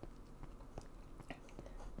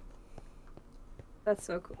 That's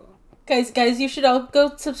so cool. Guys, you should all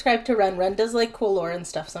go subscribe to Renn. Renn does like cool lore and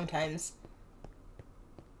stuff sometimes.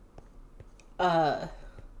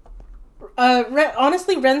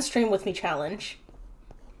 Honestly, Renn stream with me challenge.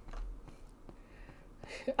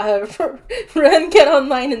 Renn, get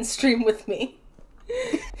online and stream with me.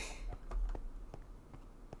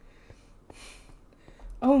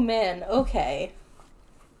 Oh man, okay.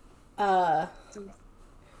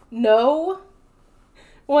 No?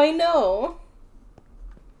 Why no?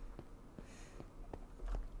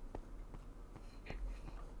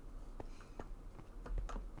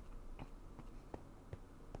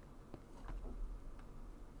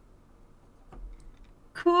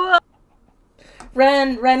 Cool.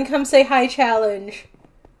 Renn, come say hi challenge.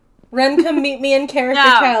 Renn, come meet me in character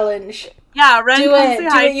challenge. Yeah, Renn, do come it. say Do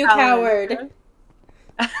hi it, you challenge. coward.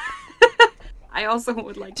 I also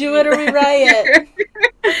would like do to it or we riot.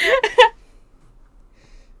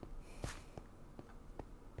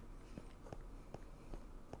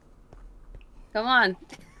 Come on.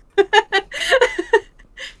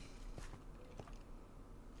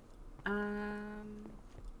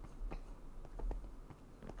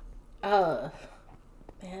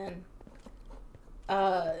 Man.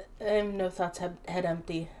 I'm no thoughts head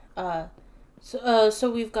empty.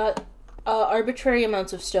 So we've got arbitrary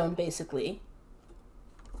amounts of stone, basically.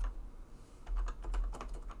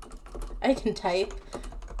 I can type.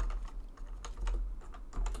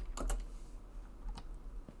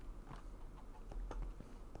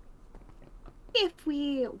 If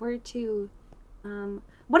we were to,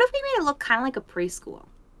 what if we made it look kind of like a preschool?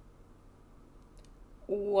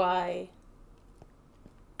 Why?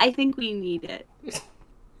 I think we need it.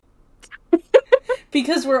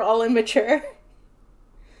 Because we're all immature.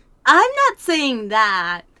 I'm not saying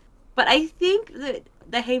that, but I think that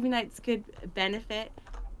the Havenites could benefit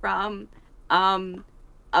from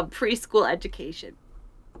a preschool education.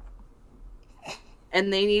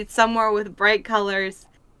 And they need somewhere with bright colors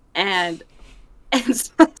and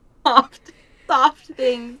soft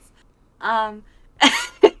things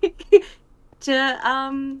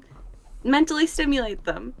to mentally stimulate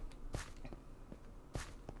them.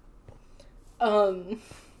 I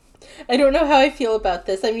don't know how I feel about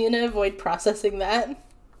this. I'm gonna avoid processing that.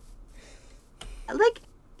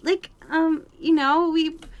 You know,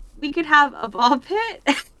 we could have a ball pit.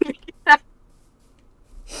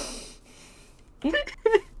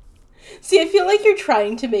 See, I feel like you're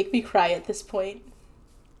trying to make me cry at this point.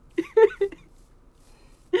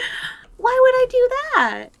 Why would I do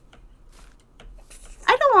that?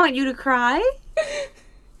 I don't want you to cry.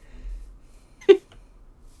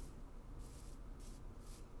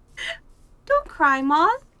 Don't cry,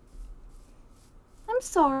 Moth. I'm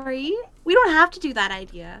sorry. We don't have to do that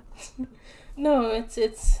idea. No, it's...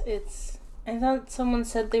 I thought someone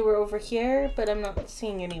said they were over here, but I'm not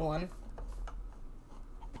seeing anyone.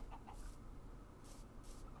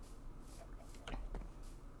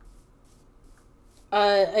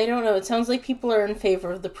 I don't know. It sounds like people are in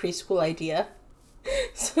favor of the preschool idea.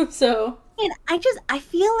 So... And I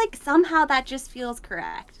feel like somehow that just feels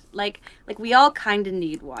correct. Like we all kind of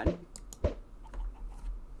need one.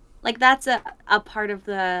 Like that's a part of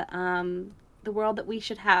the world that we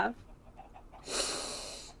should have.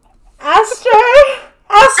 Aster!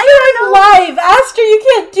 Aster, I'm live! Aster, you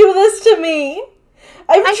can't do this to me!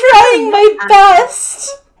 I'm trying my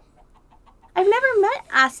best! I've never met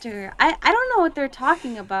Aster. I don't know what they're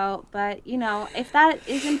talking about, but, you know, if that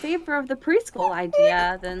is in favor of the preschool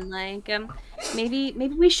idea, then, like, maybe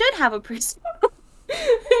we should have a preschool.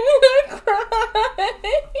 I'm gonna cry!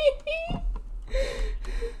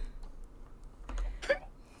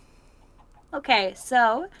 Okay,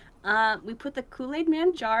 so, we put the Kool-Aid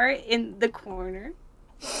Man jar in the corner.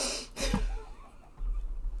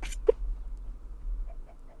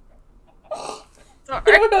 Sorry.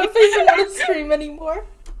 I don't know if I even want to stream anymore.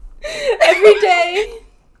 Every day.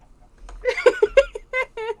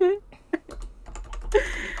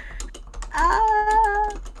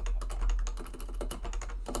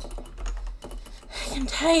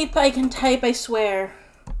 I can type, I swear.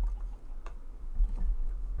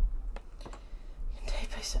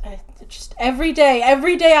 Just every day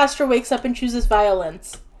Aster wakes up and chooses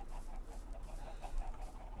violence.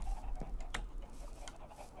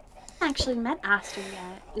 I haven't actually met Aster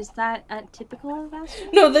yet. Is that typical of Aster?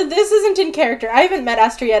 No, this isn't in character. I haven't met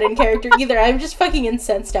Aster yet in character either. I'm just fucking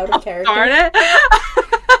incensed out of character. Darn it.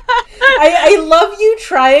 I love you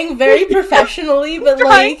trying very professionally, but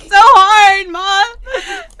trying like... so hard, Mom!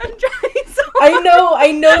 I'm trying so hard.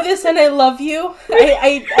 I know this and I love you.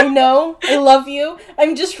 I know. I love you.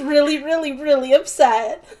 I'm just really, really, really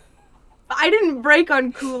upset. I didn't break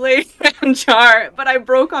on Kool-Aid Man jar, but I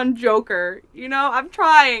broke on Joker. You know, I'm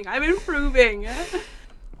trying. I'm improving.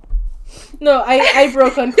 No, I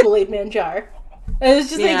broke on Kool-Aid Man jar. I was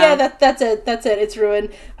just like, yeah, that's it. It's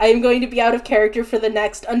ruined. I am going to be out of character for the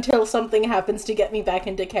next until something happens to get me back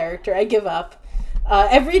into character. I give up.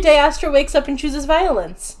 Every day Aster wakes up and chooses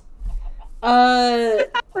violence. I'm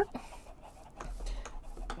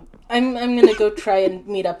gonna go try and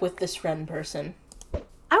meet up with this Renn person.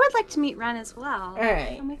 I would like to meet Renn as well.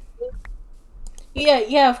 Alright.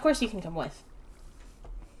 Yeah, of course you can come with.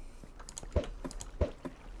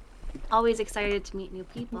 Always excited to meet new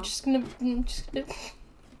people. I'm just gonna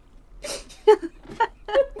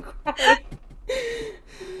cry.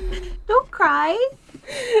 Don't cry.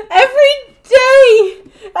 Every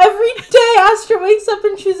day Aster wakes up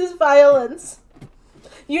and chooses violence.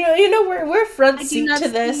 You know, we're front seat to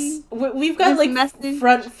this. We've got like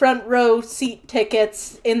front row seat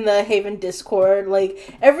tickets in the Haven Discord.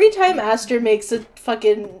 Like every time Aster makes a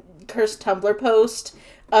fucking cursed Tumblr post,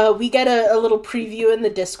 we get a little preview in the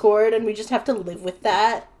Discord, and we just have to live with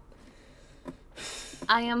that.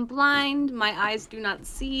 I am blind. My eyes do not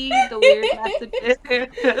see the weird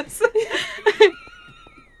messages.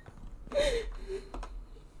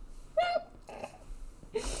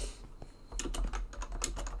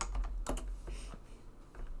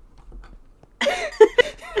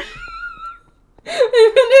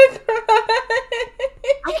 I'm gonna cry.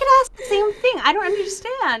 I could ask the same thing. I don't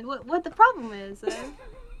understand what the problem is. I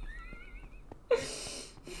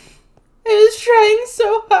was trying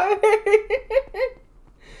so hard.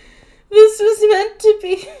 This was meant to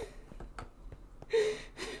be.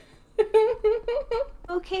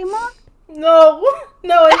 Okay, Mom? No, I'm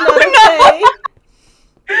not okay.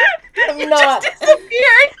 I'm not. Just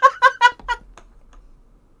disappeared.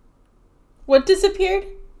 What disappeared?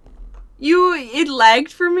 it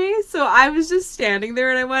lagged for me, so I was just standing there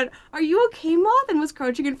and I went, "Are you okay, Moth?" and was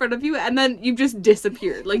crouching in front of you, and then you just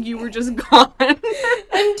disappeared. Like you were just gone.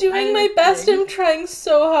 I'm doing my best. I'm trying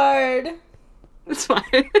so hard. It's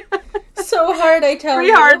fine. So hard, I tell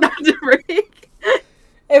you. Pretty hard not to break.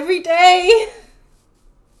 Every day.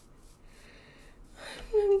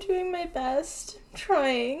 I'm doing my best. I'm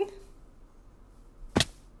trying.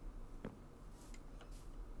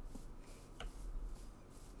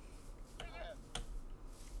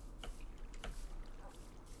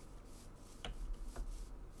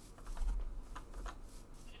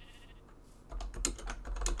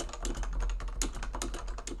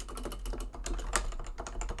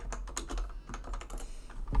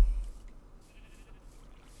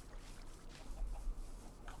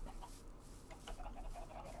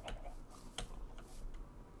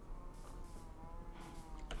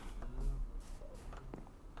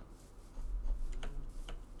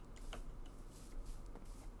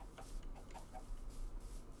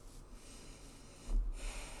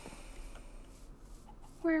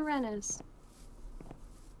 Where Renn is.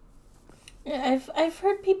 Yeah, I've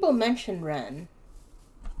heard people mention Renn.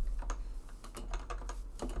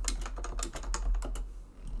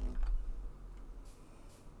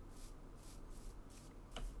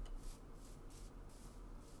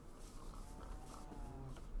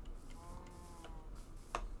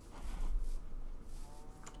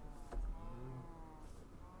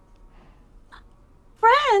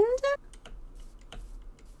 Friend?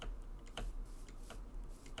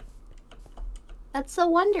 That's so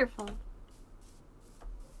wonderful.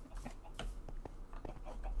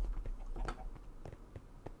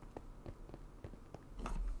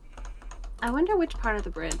 I wonder which part of the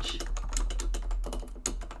bridge.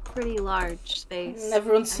 Pretty large space.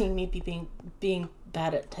 Everyone's seen me being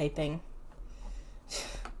bad at typing.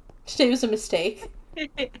 Today was a mistake.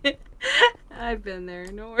 I've been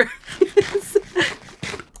there, no worries.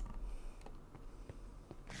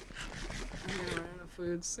 I'm gonna run out of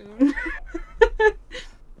food soon.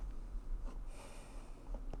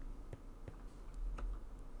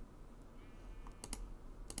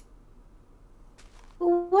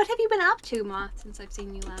 What have you been up to, Moth, since I've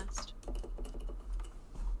seen you last?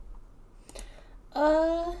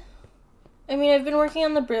 I mean, I've been working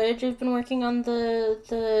on the bridge, I've been working on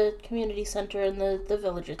the community center and the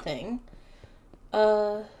villager thing. I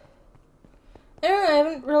don't know, I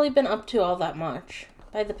haven't really been up to all that much.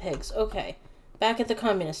 By the pigs. Okay. Back at the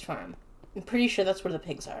communist farm. I'm pretty sure that's where the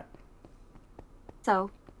pigs are. So,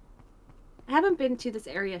 I haven't been to this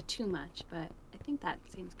area too much, but I think that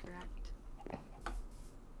seems correct.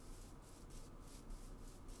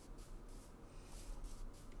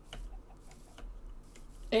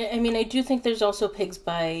 I mean, I do think there's also pigs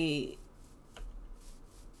by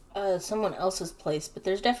someone else's place, but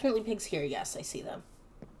there's definitely pigs here. Yes, I see them.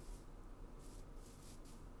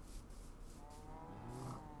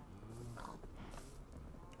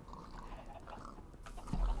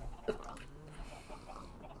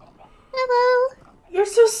 Hello. You're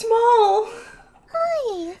so small.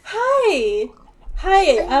 Hi. Hi.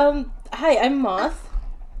 Hi. Hi. I'm Moth.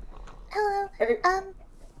 Hello. Er-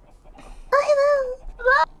 Oh, hello.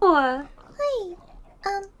 Hello! Hi.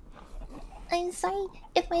 I'm sorry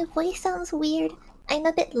if my voice sounds weird. I'm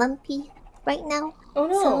a bit lumpy right now. Oh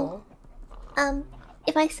no. So,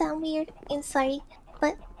 if I sound weird, I'm sorry.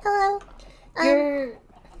 But hello.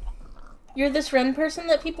 You're this Renn person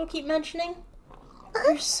that people keep mentioning?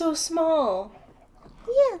 You're so small.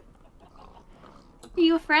 Yeah. Are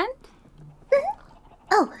you a friend?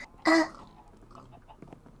 Oh, hello.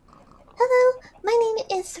 My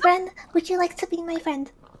name is Renn. Would you like to be my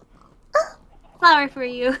friend? Oh, Flower for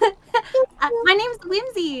you. My name's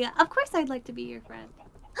Whimsy. Of course I'd like to be your friend.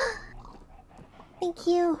 thank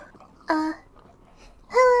you. Hello.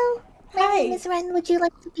 My Hi. name is Renn. Would you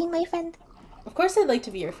like to be my friend? Of course I'd like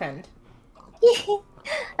to be your friend.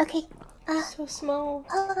 Okay. So small.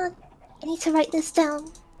 Hold on. I need to write this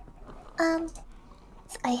down.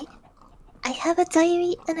 I have a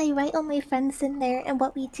diary and I write all my friends in there and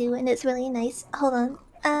what we do, and it's really nice. Hold on.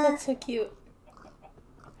 That's so cute.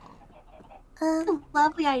 That's a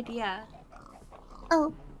lovely idea.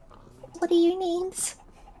 Oh, what are your names?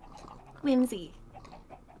 Whimsy.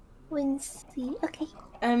 Whimsy. Okay.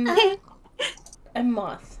 I'm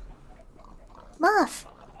Moth. Moth.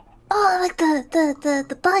 Oh, like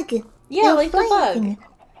the bug. Yeah, like the flying bug. thing.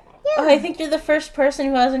 Oh, I think you're the first person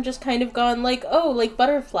who hasn't just kind of gone like, oh, like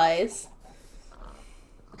butterflies.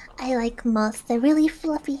 I like moths. They're really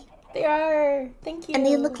fluffy. They are. Thank you. And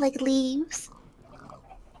they look like leaves.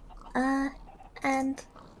 And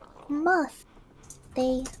moth.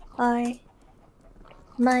 They are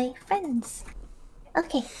my friends.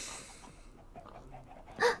 Okay.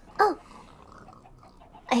 Oh!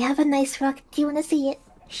 I have a nice rock. Do you want to see it?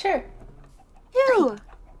 Sure. Ew.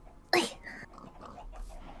 Like,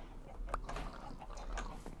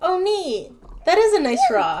 Oh, neat. That is a nice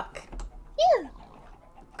rock. yeah.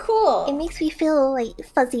 Cool. It makes me feel like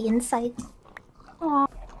fuzzy inside. Aw.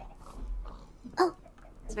 Oh,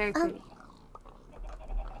 It's very pretty.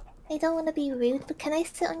 I don't want to be rude, but can I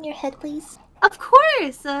sit on your head, please? Of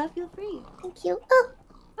course. Feel free. Thank you. Oh.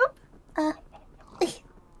 Oop.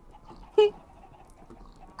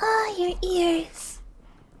 Ah, your ears.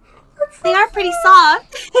 They are pretty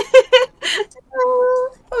soft.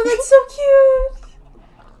 Oh. Oh, that's so cute.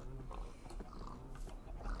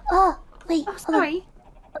 Oh, wait. Oh, hold on. sorry.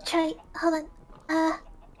 I'll try. Hold on.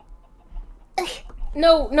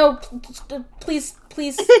 No, no, please,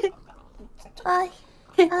 please. I'm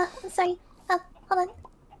sorry. Hold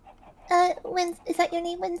on. Is that your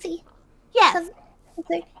name, Whimsy? Yes.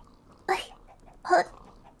 Sorry. Hold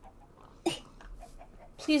on.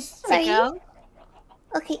 Please. Sorry. Go.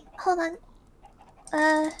 Okay, hold on.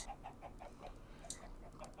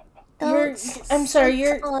 I'm sorry,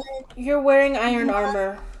 sit on you're wearing iron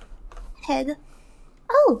armor. head.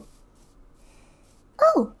 Oh.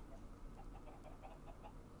 Oh.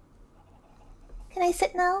 Can I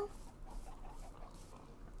sit now?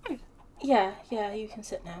 Yeah, you can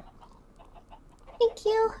sit now. Thank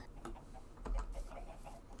you.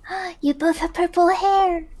 You both have purple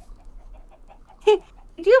hair.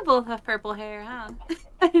 We do both have purple hair, huh?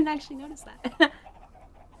 I didn't actually notice that.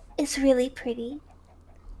 It's really pretty.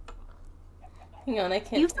 Hang on, I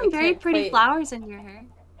can't. You have some very pretty flowers in your hair.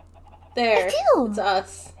 There. I do. It's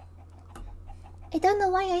us. I don't know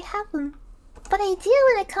why I have them, but I do,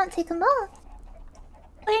 and I can't take them off.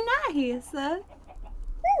 They're nice.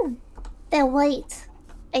 They're white.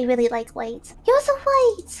 I really like white. Yours are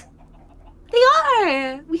white. They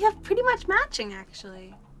are. We have pretty much matching,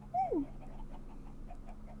 actually.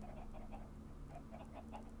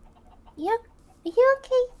 Yep. Are you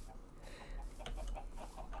okay?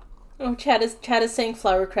 Oh, Chad is saying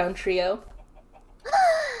flower crown trio.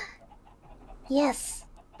 Yes.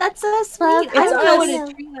 That's so sweet. Well, I don't know us. what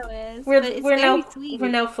a trio is, but it's We're very now sweet. we're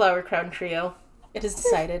now flower crown trio. It is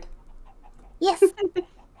decided. Yes.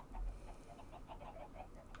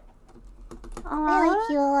 I like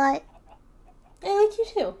you a lot. I like you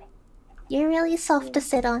too. You're really soft to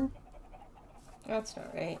sit on. That's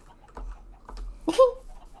not right.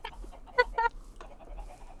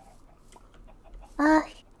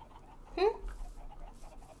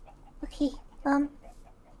 Okay, I'm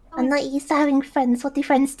not used to having friends. What do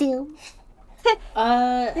friends do?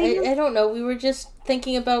 I don't know. We were just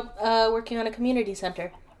thinking about working on a community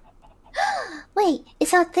center. Wait,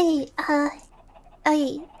 is that the,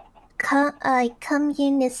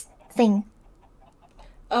 communist thing?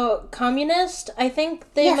 Oh, communist? I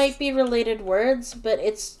think they Yes. might be related words, but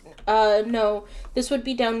it's no. This would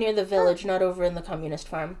be down near the village, not over in the communist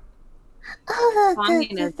farm. Oh, the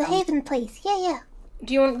Communism. Haven place. Yeah.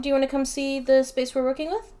 Do you want to come see the space we're working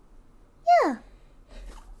with? Yeah.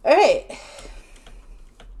 All right.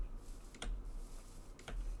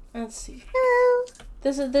 Let's see. Hello.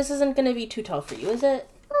 This isn't gonna be too tall for you, is it?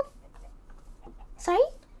 Sorry?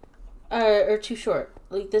 Or too short?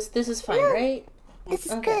 Like this is fine, Yeah. right? This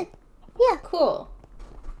is Okay. good. Yeah. Cool.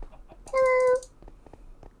 Hello.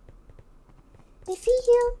 I see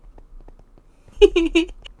you.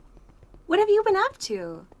 What have you been up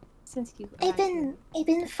to since you? I've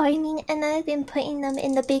been farming, and I've been putting them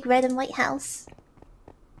in the big red and white house.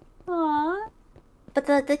 Aww. But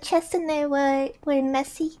the chests in there were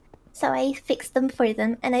messy, so I fixed them for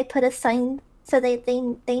them, and I put a sign so that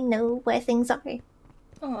they know where things are.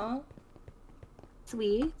 Aw.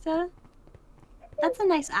 Sweet. That's a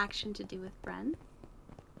nice action to do with Renn.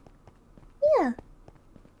 Yeah.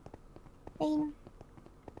 I'm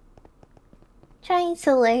trying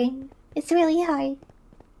to learn. It's really hard.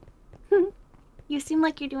 You seem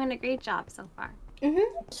like you're doing a great job so far. Mhm.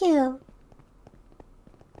 Thank you.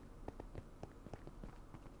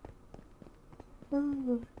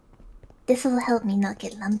 Ooh. This will help me not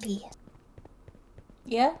get lumpy.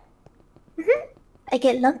 Yeah. I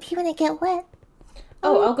get lumpy when I get wet.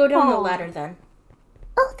 Oh, I'll go down the Oh. ladder then.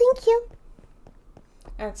 Oh, thank you.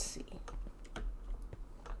 Let's see.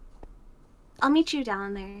 I'll meet you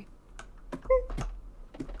down there.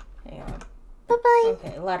 Hang on. Bye-bye.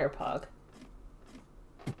 Okay, ladder pog.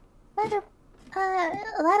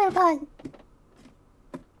 Ladder bug.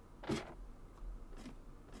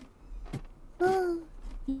 Ooh.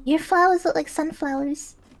 Your flowers look like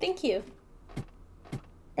sunflowers. Thank you.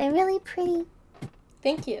 They're really pretty.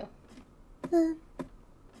 Thank you. Uh,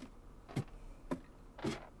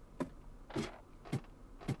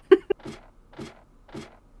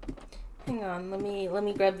 Hang on, let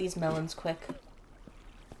me grab these melons quick.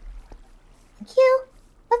 Thank you.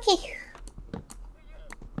 Okay.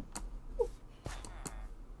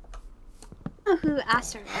 I don't know who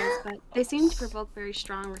Aster is, but they seem to provoke very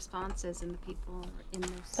strong responses in the people in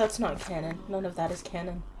this. That's not canon. None of that is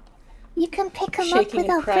canon. You can pick them up Shaking and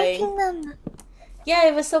without crying. breaking them. Yeah, I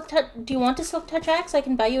have a silk touch. Do you want a silk touch axe? I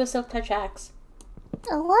can buy you a silk touch axe.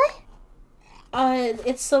 A what?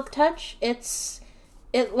 It's silk touch.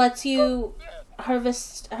 It lets you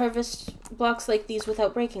harvest blocks like these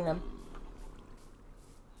without breaking them.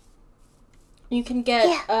 You can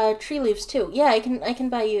get tree leaves too. Yeah, I can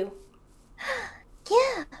buy you.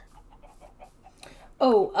 Yeah.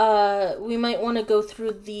 Oh, we might want to go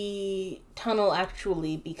through the tunnel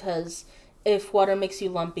actually, because if water makes you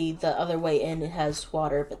lumpy, the other way in it has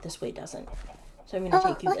water, but this way doesn't. So I'm gonna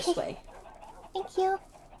take you this way. Thank you.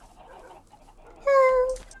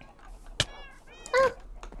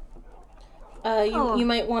 Oh. You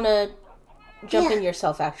might want to jump in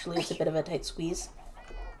yourself actually. It's a bit of a tight squeeze.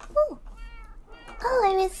 Oh. Oh,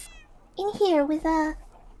 I was in here with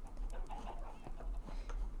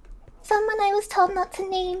someone I was told not to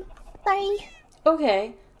name. Sorry.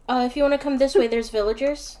 Okay. If you want to come this way, there's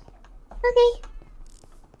villagers. Okay.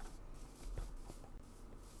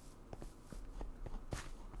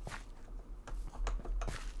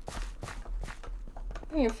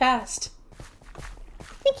 Oh, you're fast.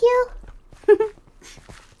 Thank you.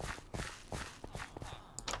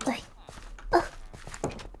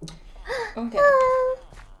 Okay.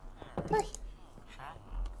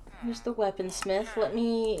 Here's the weaponsmith. Let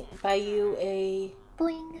me buy you a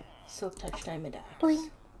Boing. silk touch diamond axe. Boing.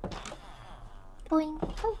 Boing.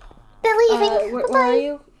 Oh, they're leaving. Where are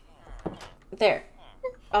you? There.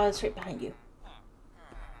 Oh, it's right behind you.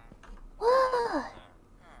 Whoa.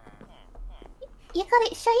 You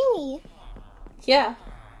got it shiny. Yeah.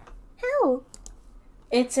 How?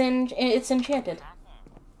 It's enchanted.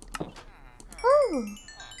 Oh.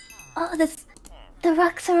 Oh, the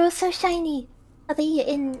rocks are also shiny. Are they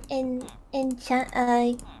enchanted?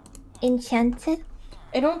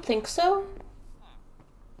 I don't think so.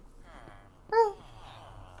 Oh.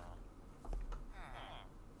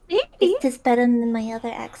 Maybe. It's just better than my other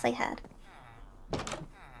axe I had.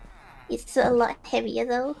 It's a lot heavier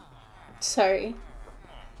though. Sorry.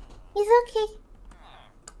 It's okay.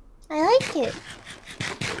 I like it.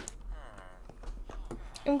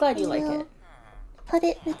 I'm glad you I like will it. Put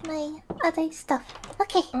it with my other stuff.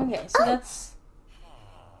 Okay. Okay, so that's...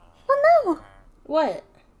 Oh no! What?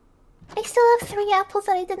 I still have 3 apples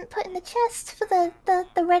that I didn't put in the chest for the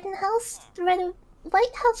Redden house, the red and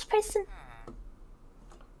white house person.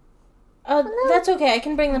 No. That's okay. I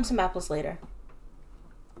can bring them some apples later.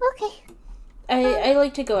 Okay. I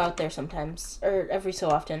like to go out there sometimes, or every so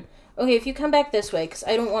often. Okay, if you come back this way, because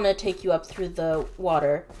I don't want to take you up through the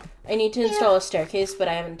water. I need to install a staircase, but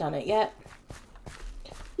I haven't done it yet.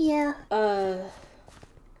 Yeah.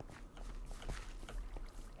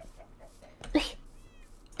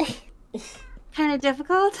 Kind of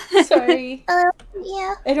difficult. Sorry.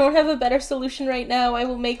 Yeah. I don't have a better solution right now. I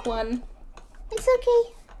will make one. It's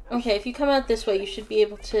okay. Okay, if you come out this way, you should be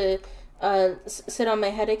able to sit on my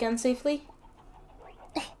head again safely.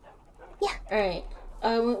 Yeah. Alright.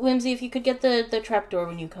 Whimsy, if you could get the trapdoor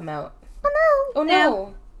when you come out. Oh no! Oh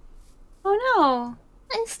no! Oh no.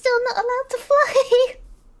 I'm still not allowed to fly!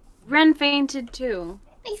 Renn fainted too.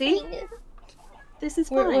 I See? fainted. This is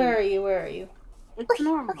fine. Where are you? Where are you? It's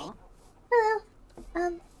normal. Hello.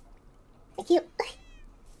 Thank you.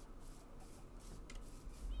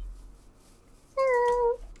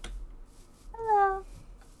 Hello. Hello.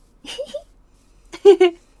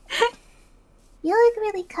 You look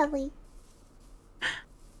really cuddly.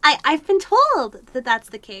 I've been told that that's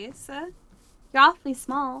the case. You're awfully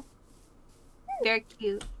small. Very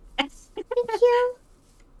cute. Thank you.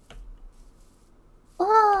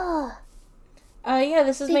 Oh. Yeah,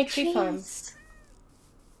 this is big my tree farm. trees.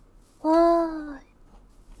 Whoa.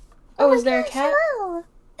 Oh, is my there a gosh, cat? hello.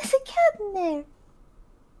 There's a cat in there.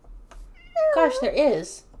 Gosh, there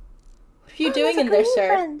is. What are you doing there's a in there, green sir?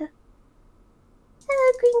 Friend.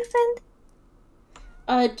 Hello, green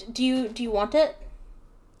friend. Do you want it?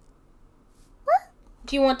 What?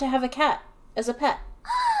 Do you want to have a cat as a pet?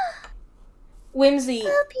 Whimsy,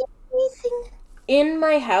 That'll be amazing. in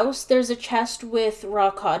my house, there's a chest with raw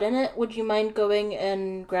cod in it. Would you mind going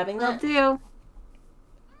and grabbing Will that? do.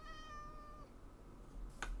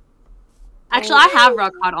 Actually, I have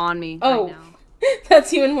rock cod on me Oh. right now.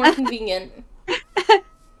 That's even more convenient.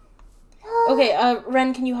 Oh, Okay,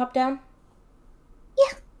 Renn, can you hop down?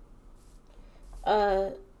 yeah.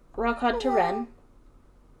 Raw cod to Renn.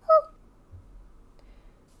 Oh.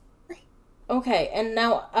 Okay, and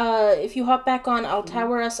now, if you hop back on, I'll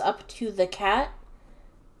tower us up to the cat.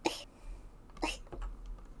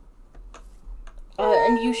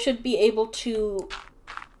 And you should be able to...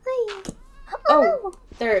 Oh,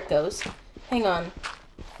 there it goes. Hang on.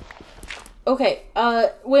 Okay,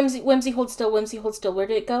 Whimsy, hold still. Whimsy, hold still. Where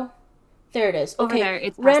did it go? There it is. Over Okay, there,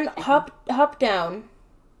 it's Renn, past the hop down.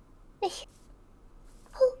 Oh,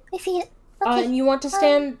 I see it. Okay. And you want to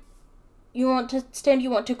stand... You want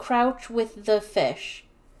to crouch with the fish.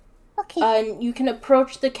 Okay. And you can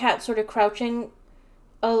approach the cat sort of crouching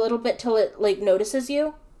a little bit till it, like, notices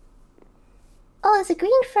you. Oh, it's a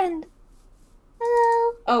green friend.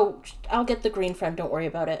 Hello. Oh, I'll get the green friend. Don't worry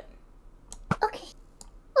about it. Okay.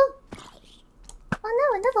 Oh. Oh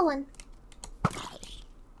no, another one.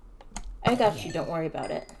 I got you. Don't worry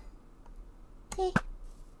about it. Okay.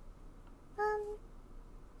 Hello.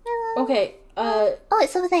 Okay, Oh,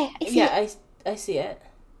 it's over there. I see yeah, it. I see it.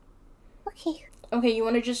 Okay. Okay, you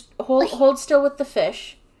want to just hold still with the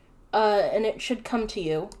fish, and it should come to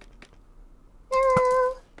you.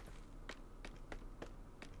 Hello.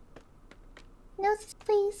 Noses,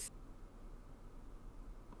 please.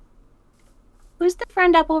 Who's the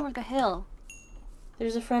friend up over the hill?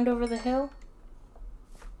 There's a friend over the hill?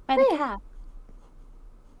 By the Where? cat.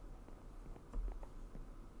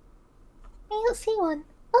 I don't see one.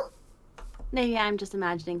 Oh, Maybe I'm just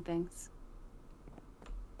imagining things.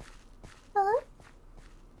 hello.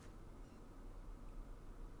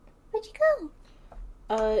 Where'd you go?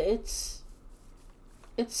 It's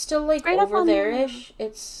still, like, Right up over on there-ish.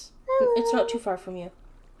 It's not too far from you.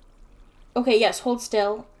 Okay, yes, hold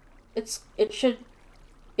still. It should...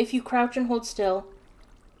 If you crouch and hold still,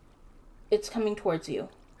 it's coming towards you.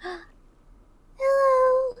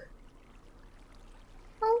 Hello.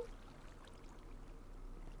 Oh,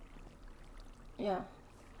 Yeah.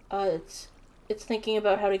 It's thinking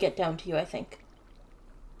about how to get down to you, I think.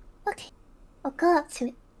 okay. I'll go up to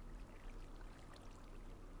it.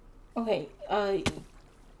 Okay,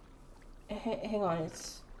 hang on,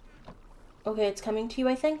 Okay, it's coming to you,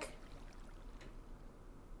 I think.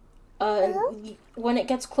 Hello? When it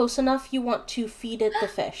gets close enough, you want to feed it the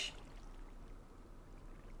fish.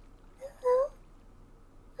 Hello.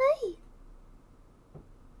 Hi.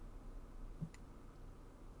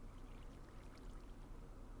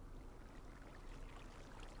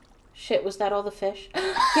 Shit, was that all the fish?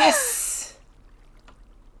 Yes!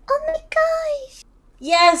 Oh my gosh.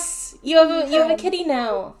 Yes! You have a kitty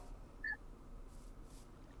now.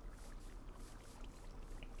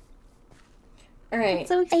 Alright.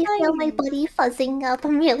 So I exciting. feel my body fuzzing up.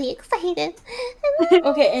 I'm really excited.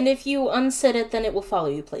 Okay, and if you unsit it, then it will follow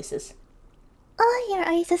you places. Oh, your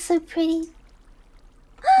eyes are so pretty.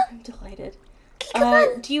 I'm delighted. Come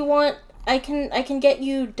on. Do you want... I can get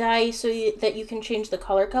you dye so that you can change the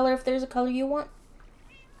color if there's a color you want.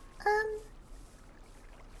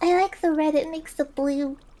 I like the red. It makes the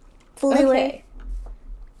blue bluer. Okay.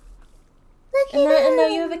 Look at And now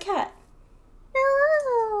him. you have a cat.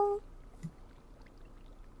 Hello.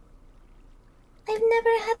 I've never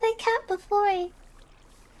had a cat before.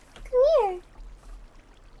 Come here.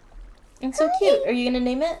 It's so cute. Are you gonna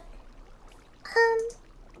name it?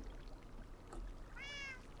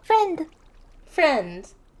 Friend. Friend.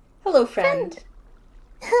 Hello, friend.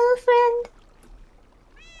 Hello, friend.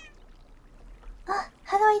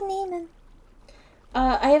 How do I name him?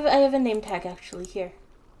 I have a name tag actually here.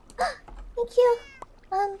 Thank you.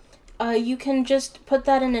 You can just put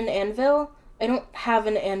that in an anvil. I don't have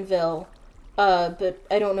an anvil, but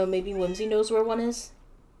I don't know, maybe Whimsy knows where one is.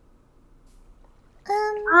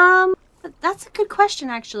 That's a good question,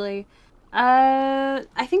 actually.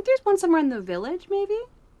 I think there's one somewhere in the village, maybe?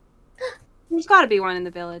 There's gotta be one in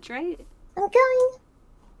the village, right? I'm going.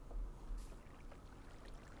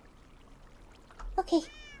 Okay.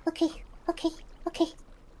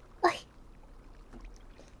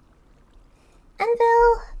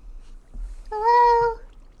 Anvil. Hello.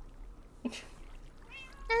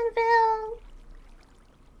 Anvil.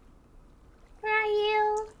 Where are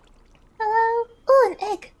you? Hello. Oh,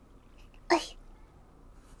 an egg. Ay.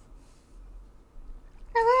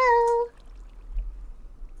 Hello.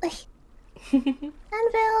 Ay.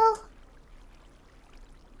 Anvil.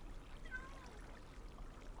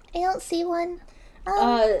 I don't see one.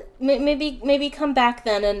 Maybe come back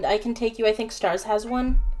then, and I can take you. I think Stars has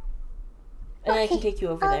one, and I can Okay, take you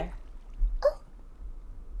over there.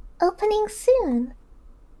 Opening soon.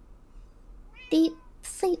 Deep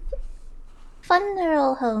sleep.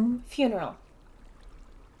 Funeral home. Funeral.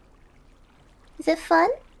 Is it fun?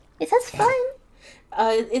 It says fun.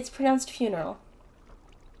 It's pronounced funeral.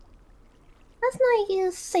 That's not how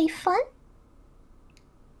you say fun.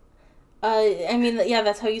 I mean, yeah,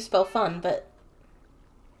 that's how you spell fun, but...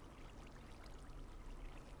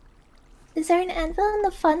 Is there an anvil in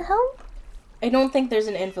the fun home? I don't think there's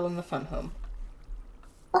an anvil in the fun home.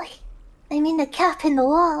 Oh, I mean a cap in the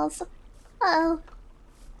walls. Oh.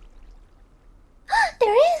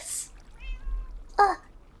 There is!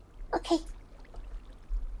 Okay.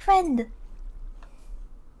 Friend.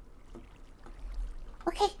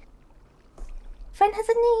 Okay. Friend has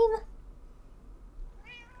a name.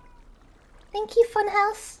 Thank you,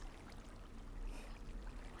 Funhouse.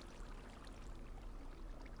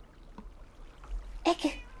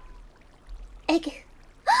 Egg. Egg.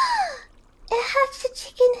 It hatched a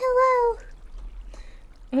chicken, hello.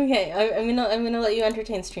 Okay, I'm gonna let you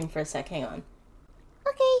entertain stream for a sec, hang on.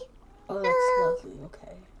 Okay. Oh, that's lovely,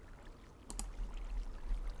 okay.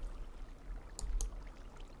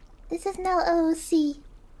 This is now OOC.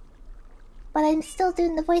 But I'm still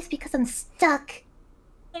doing the voice because I'm stuck.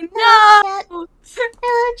 No! Hello,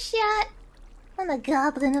 chat. I'm a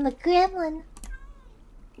goblin, I'm a gremlin.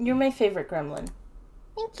 You're my favorite gremlin.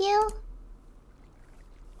 Thank you.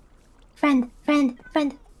 Friend.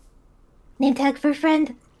 Name tag for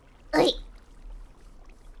friend. Wait.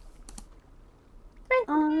 Friend.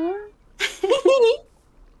 Aww.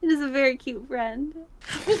 It is a very cute friend.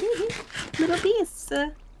 Little beast.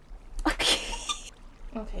 Okay.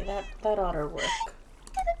 Okay, that ought to work.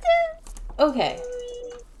 Okay.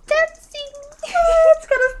 Dancing. It's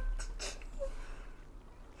gonna...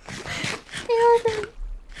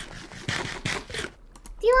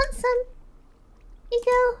 Do you want some? Here you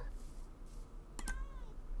go.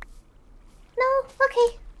 No?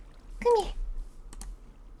 Okay. Come here.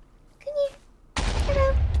 Come here.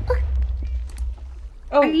 Hello. Oh.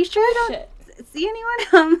 Oh, Are you sure I shit. don't see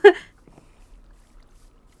anyone?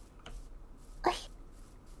 Oi.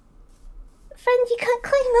 Friend, you can't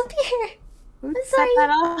climb up here. Who I'm set sorry. that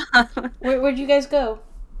off? Where'd you guys go?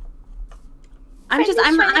 I'm Friend is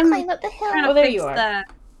trying to I'm climb up the hill. trying to Oh, there fix you are.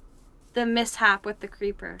 the mishap with the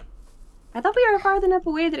creeper. I thought we were far enough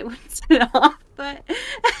away that it wouldn't set off, but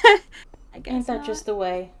I guess Ain't that not. just the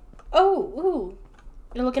way? Oh, ooh.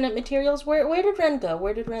 You're looking at materials? Where did Renn go?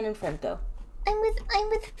 Where did Renn and friend go? I'm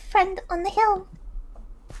with friend on the hill.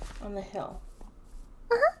 On the hill.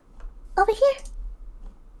 Over here.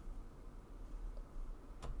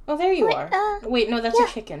 Oh, there you Wait, are. Wait, no, that's yeah. a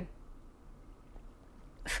chicken.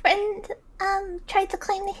 Friend tried to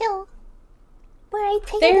climb the hill. Where I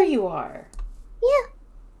take There him. you are. Yeah.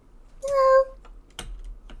 Hello.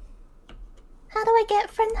 How do I get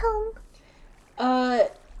friend home?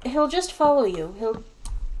 He'll just follow you. He'll...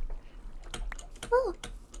 Oh.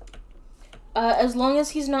 As long as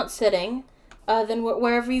he's not sitting, then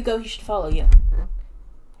wherever you go, he should follow you.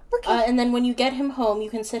 Okay. And then when you get him home, you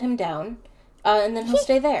can sit him down, and then he'll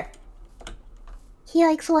stay there. He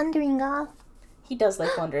likes wandering off. He does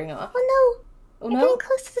like wandering off. Oh no. Oh You're no? getting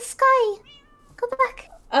close to the sky. Go back.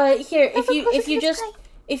 Here, Go closer to the sky.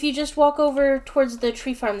 if you just walk over towards the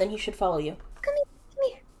tree farm, then he should follow you. Come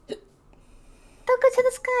here. Don't go to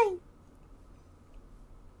the sky.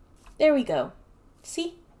 There we go.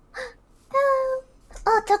 See? Hello.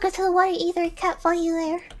 Oh, don't go to the water either. It can't follow you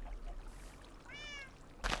there.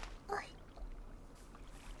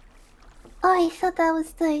 Oh, I thought that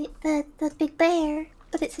was the big bear,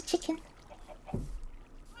 but it's a chicken.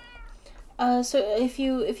 So if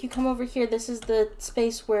you come over here, this is the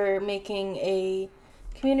space we're making a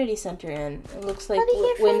community center in. It looks like Over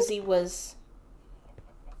here, friend. Whimsy was...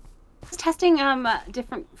 Just testing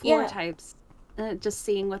different floor Yeah. types, just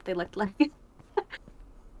seeing what they looked like.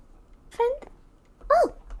 Friend?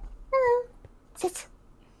 Oh! Hello. Sit.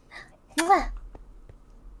 Mwah.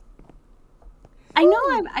 I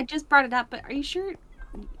know I just brought it up, but are you sure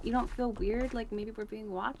you don't feel weird? Like maybe we're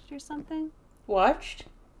being watched or something? Watched?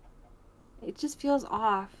 It just feels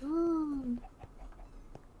off. Ooh.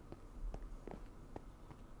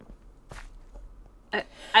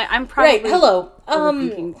 I'm probably Right, hello.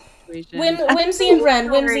 overthinking the situation. Whimsy and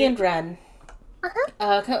Renn, Whimsy and Renn.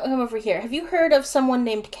 Uh-huh. Come over here. Have you heard of someone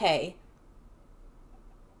named Kay?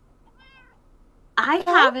 I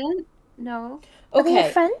haven't. No. Are they a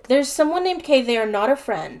Okay, friend? there's someone named Kay. They are not a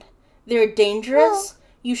friend. They're dangerous.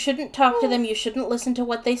 You shouldn't talk to them. You shouldn't listen to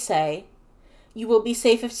what they say. You will be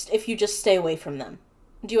safe if you just stay away from them.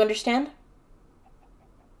 Do you understand?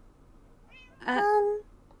 Oh,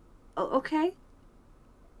 okay.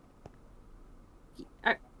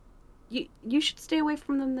 You should stay away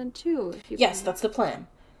from them then too. If you Yes, can. that's the plan.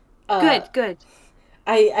 Good.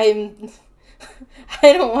 I'm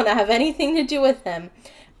I don't want to have anything to do with them.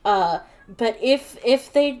 But if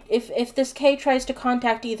this K tries to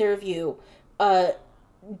contact either of you,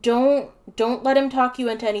 don't let him talk you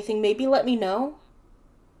into anything. Maybe let me know.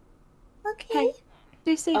 Okay.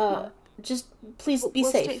 Stay safe, Mom. Just please be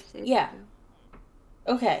We'll safe. stay safe. Yeah.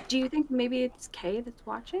 Okay. Do you think maybe it's Kay that's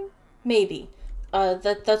watching? Maybe.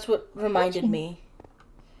 That's what reminded me.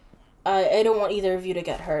 I don't want either of you to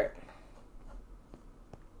get hurt.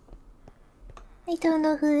 I don't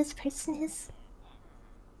know who this person is.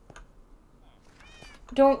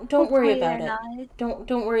 Don't worry Hopefully about they're it.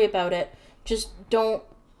 Don't worry about it. Just don't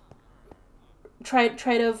try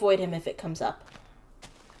to avoid him if it comes up.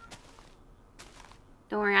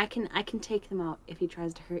 Don't worry, I can take them out if he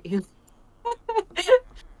tries to hurt you.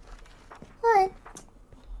 What?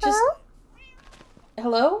 Just Hello?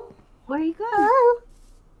 hello? Where are you going? Hello?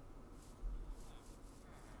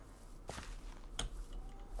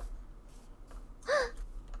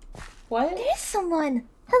 What? There's someone.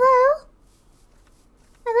 Hello?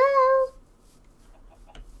 Hello?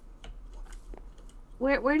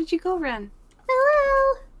 Where did you go, Renn?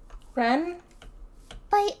 Hello? Renn?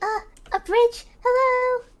 By, a bridge.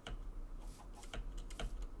 Hello?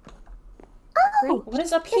 Oh! What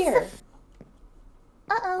is up here?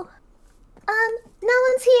 Uh-oh. No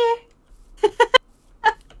one's here.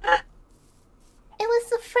 It was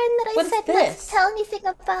the friend that I What is said not this? to tell anything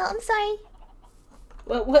about. I'm sorry.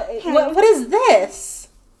 What is this?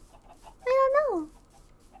 I don't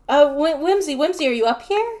know. Whimsy, are you up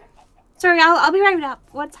here? Sorry, I'll be right up.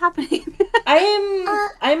 What's happening?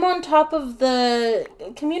 I'm on top of the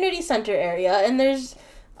community center area, and there's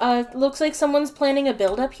looks like someone's planning a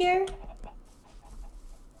build up here.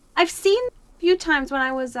 I've seen a few times when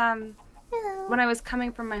I was Hello.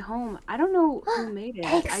 coming from my home. I don't know who made it.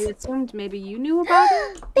 Eggs. I assumed maybe you knew about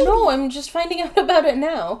it. No, I'm just finding out about it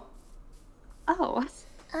now. Oh.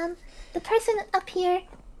 The person up here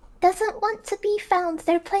doesn't want to be found.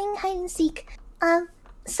 They're playing hide and seek.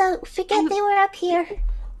 So forget they were up here.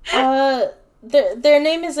 Their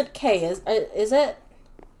name isn't Kay, is it?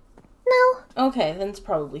 No, Okay, then it's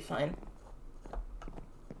probably fine.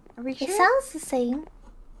 Are we it sure? sounds the same.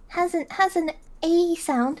 Has an A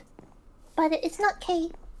sound, but it's not K.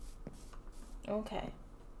 Okay.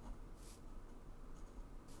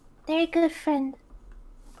 They're a good friend.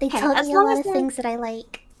 They Okay, taught as me a long lot as of they're- things that I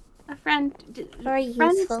like. A friend. Very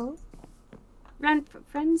friends, useful.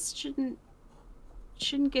 Friends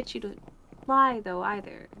shouldn't get you to lie though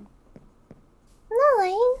either. No,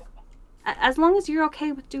 Lane. As long as you're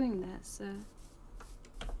okay with doing this.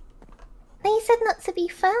 They said not to be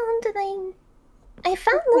found, and I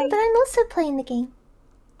found them, Okay. but I'm also playing the game.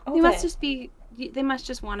 Okay. They must just be. They must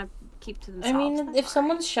just want to keep to themselves. I mean, if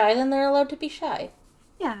someone's shy, then they're allowed to be shy.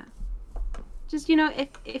 Yeah. Just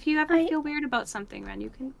if you ever feel weird about something, Renn,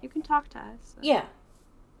 you can talk to us. Yeah.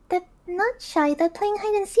 They're not shy. They're playing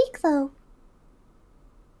hide and seek, though.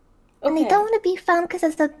 And Okay. they don't want to be found because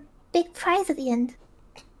there's a big prize at the end.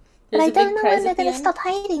 But There's I a big don't know prize when they're at the gonna end? stop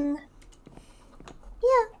hiding.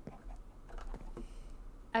 Yeah.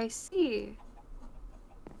 I see.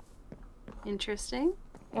 Interesting.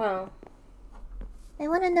 Well, I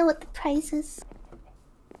want to know what the prize is.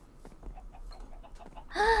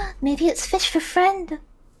 Maybe it's fish for friend.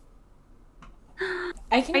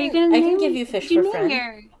 I can Are you gonna I name, can give you fish did you for name friend.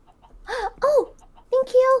 your- Oh,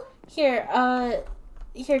 thank you.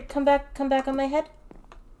 Here, come back on my head.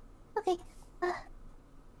 Okay.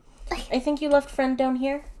 I think you left friend down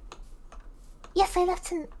here. Yes, I left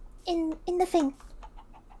him in the thing.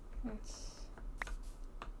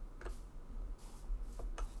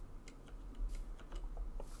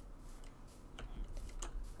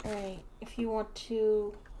 Alright, if you want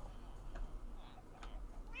to...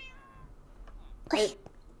 Okay.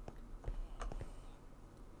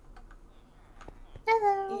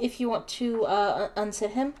 Hello. If you want to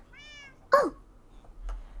unsit him. Oh.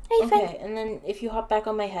 Hey, friend. Okay, and then if you hop back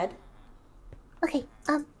on my head. Okay.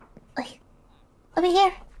 Okay. Over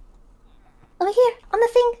here. Over here on the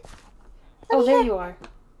thing. Oh, Over there here. you are.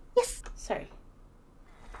 Yes. Sorry.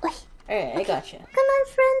 Okay. Alright, I gotcha. Come on,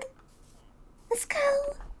 friend. Let's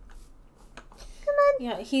go. Come on.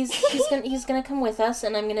 Yeah, he's gonna come with us,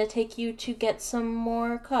 and I'm gonna take you to get some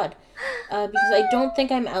more cod. Because I don't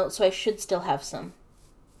think I'm out, so I should still have some.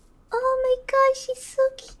 Oh my gosh, she's so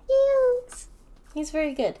cute. He's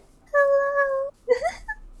very good. Hello.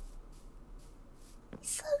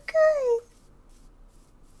 So good.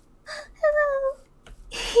 Hello.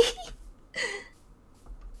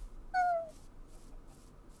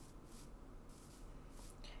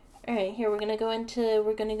 Alright, here we're gonna go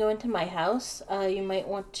into my house. You might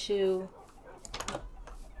want to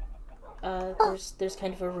there's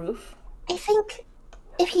kind of a roof. I think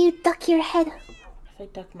if you duck your head. If I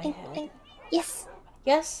duck my head. Yes.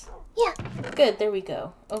 Yes? Yeah. Good, there we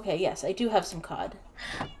go. Okay, yes, I do have some cod.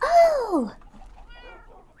 Oh!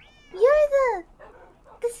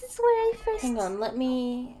 This is where I first... Hang on, let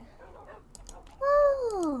me...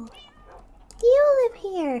 Oh! You live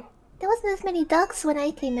here. There wasn't as many ducks when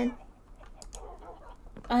I came in.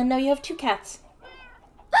 No, you have 2 cats.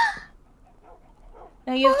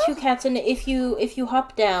 Now you have 2 cats, and if you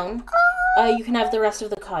hop down, you can have the rest of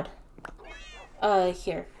the cod.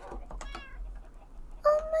 Here.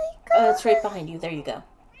 Oh my god. It's right behind you. There you go.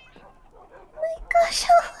 Oh my gosh,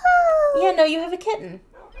 hello! Yeah, no, you have a kitten.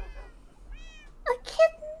 A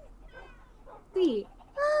kitten? Sweet.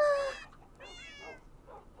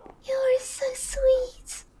 You're so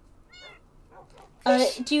sweet.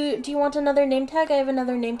 Do you want another name tag? I have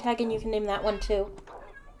another name tag, and you can name that one too.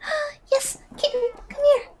 Yes, kitten, come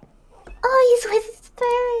here. Oh, he's with his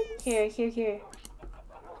parents. Here.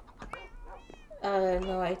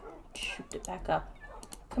 No, I shooped it back up.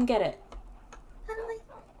 Come get it. How do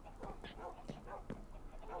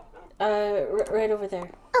Right over there.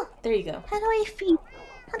 Oh. There you go. How do I feed?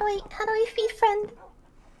 How do I feed friend?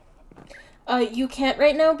 You can't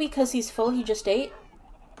right now because he's full. He just ate.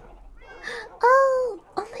 Oh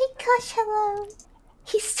my gosh, hello.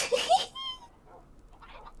 He's...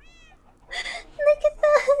 Look at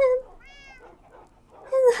that.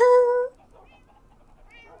 Hello.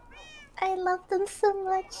 I love them so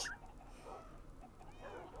much.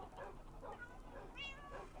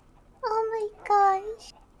 Oh my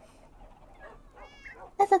gosh.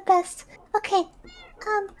 They're the best. Okay.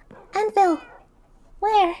 Anvil.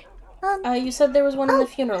 Where? You said there was one in the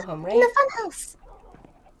funeral home, right? In the funhouse.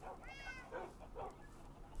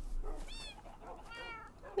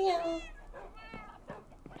 Meow.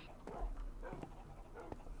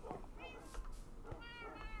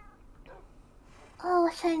 Oh,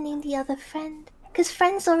 what should I name the other friend? Because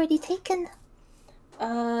friend's already taken.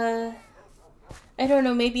 I don't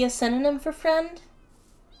know, maybe a synonym for friend?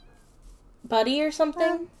 Buddy or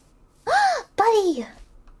something? Buddy!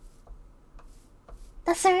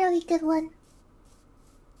 That's a really good one.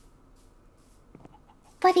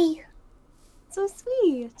 Buddy. So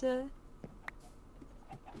sweet.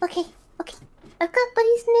 Okay. I've got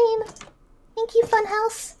Buddy's name. Thank you,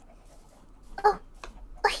 Funhouse. Oh.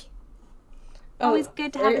 Always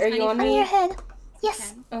good to have as are many you on On me? your head.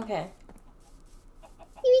 Yes. Okay.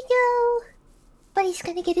 Here we go. Buddy's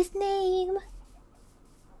gonna get his name.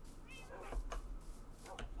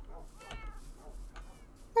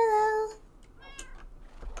 Hello.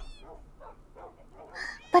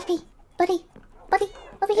 Buddy.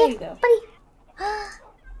 Over There here. you go. Buddy. Yeah.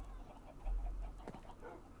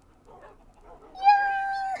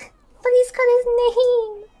 Buddy's got his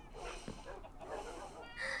name.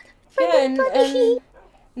 Yeah, Buddy. and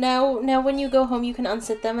now when you go home, you can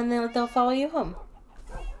unsit them, and they'll follow you home.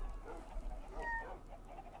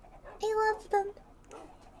 I love them.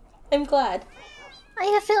 I'm glad.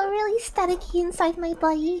 I feel really staticky inside my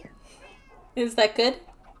body. Is that good?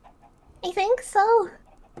 I think so.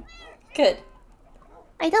 Good.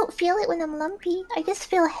 I don't feel it when I'm lumpy. I just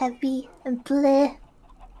feel heavy and bleh.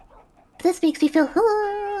 This makes me feel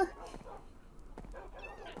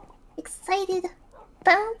excited,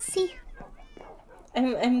 bouncy.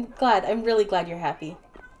 I'm glad. I'm really glad you're happy.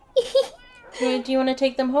 Do you want to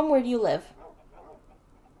take them home? Where do you live?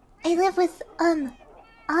 I live with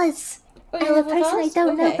Oz. Oh, you I'm a live with person I Oz?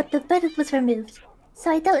 don't know, Okay. but the bed was removed,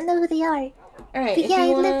 so I don't know who they are. All right. But yeah, I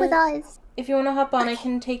live with Oz. If you want to hop on, I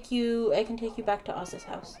can take you back to Oz's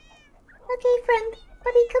house. Okay, friend,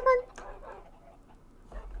 buddy, come on.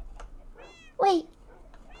 Wait,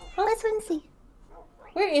 where's Whimsy?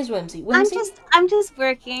 Where is Whimsy? Whimsy? I'm just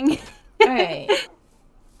working. All right.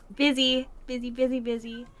 Busy. Thank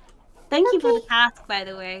you for the task, by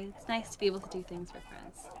the way. It's nice to be able to do things for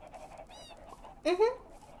friends.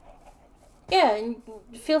 Yeah, and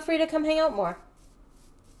feel free to come hang out more.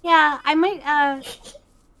 Yeah, I might.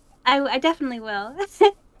 I definitely will.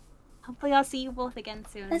 Hopefully, I'll see you both again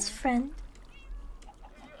soon. That's friend.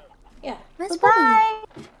 Yeah. Where's Buddy? Bye.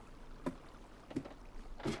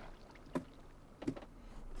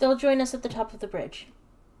 They'll join us at the top of the bridge.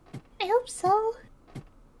 I hope so.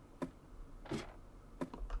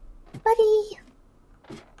 Buddy.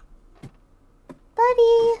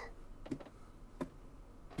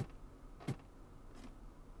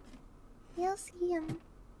 You'll see him.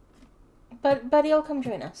 But Buddy will come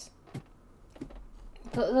join us.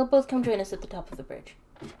 They'll both come join us at the top of the bridge.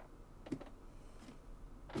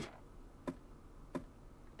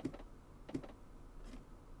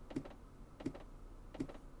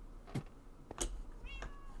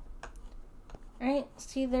 Alright,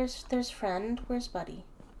 see, there's friend. Where's Buddy?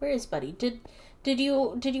 Where is Buddy? Did Did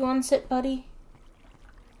you unsit, buddy?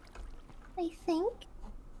 I think.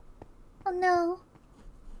 Oh no.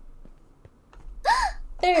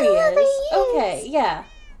 There he Oh, is. there he Okay, is. yeah.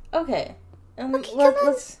 Okay. Okay, come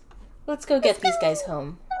on. Let's go get these guys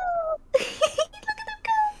home. Look at him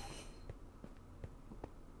go.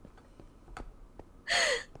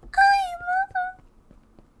 I love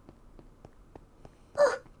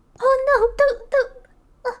him. Oh no, don't.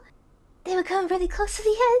 Oh, they were coming really close to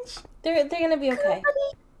the edge. They're gonna be Come on, okay.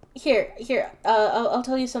 buddy. Here. I'll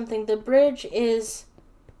tell you something. The bridge is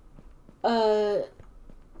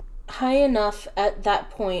high enough at that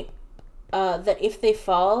point that if they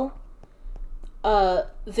fall,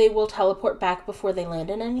 they will teleport back before they land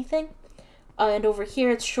in anything. And over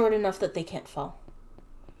here, it's short enough that they can't fall.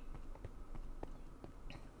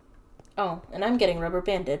 Oh, and I'm getting rubber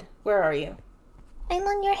banded. Where are you? I'm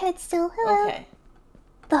on your head still. Hello. Okay.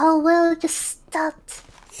 The whole world just stopped.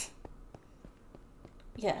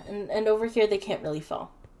 Yeah, and over here, they can't really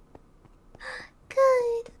fall.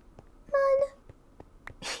 Good. Come on.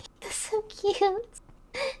 They're so cute.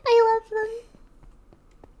 I love them.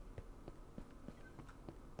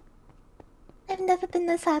 I've never been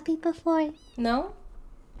this happy before. No?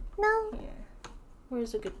 No. Yeah.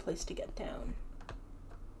 Where's a good place to get down?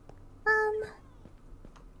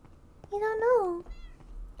 You don't know.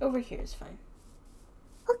 Over here is fine.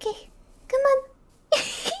 Okay. Come on.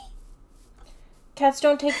 Cats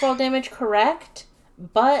don't take fall damage, correct?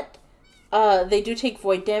 But they do take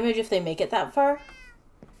void damage if they make it that far.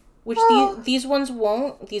 Which Oh. these ones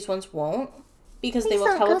won't. These ones won't. Because they Please will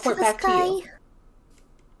don't go teleport the back to sky. you.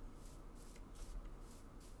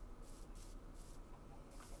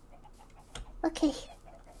 Okay.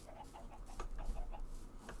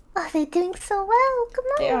 Oh, they're doing so well. Come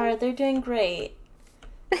on. They are. They're doing great.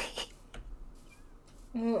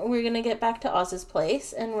 We're gonna get back to Oz's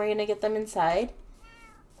place, and we're gonna get them inside.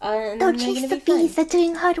 And Don't they're chase gonna the be fine. bees. They're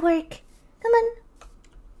doing hard work. Come on.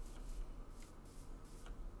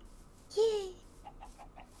 Yay.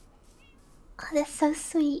 Oh, they're so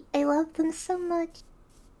sweet. I love them so much.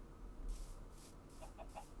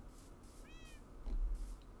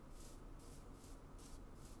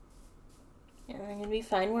 Yeah, they're gonna be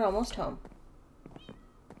fine. We're almost home.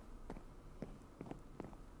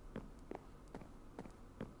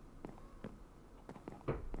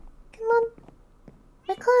 Come on.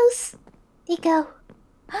 We're close. There you go.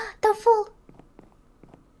 Don't fall.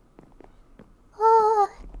 Oh,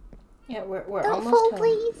 Yeah, we're don't almost fall, home.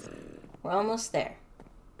 please. We're almost there.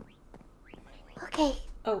 Okay.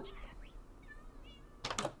 Oh.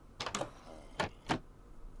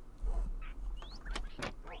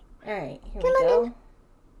 Alright, here we Come on go.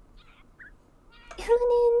 Come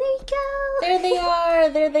on in. There you go. There they are!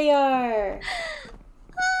 There they are!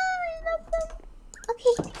 I love them.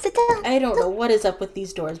 Okay, sit down. I don't know what is up with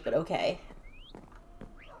these doors, but okay.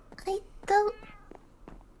 I don't.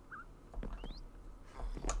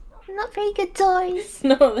 Not very good doors.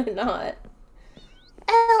 No, they're not.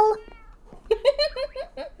 L.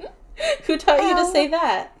 Who taught you to Ow. say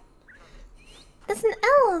that? There's an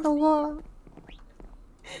L on the wall.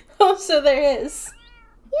 Oh, so there is.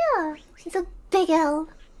 Yeah, it's a big L.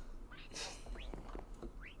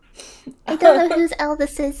 I don't know whose L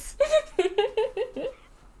this is.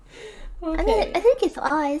 Okay. I think it's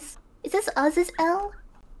Oz. Is this Oz's L?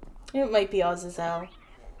 It might be Oz's L.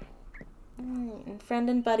 And friend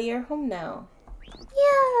and buddy are home now.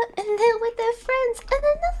 Yeah, and they're with their friends. And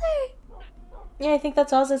another. Yeah, I think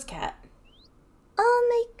that's Oz's cat. Oh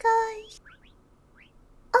my gosh.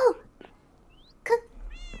 Oh. Come.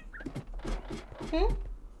 Hmm?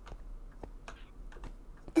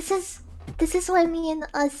 This is where me and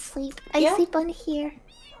Oz sleep. I Yeah? sleep on here.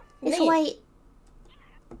 It's Neat. white.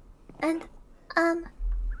 And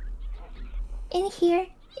in here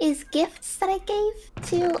is gifts that I gave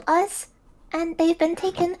to Oz, and they've been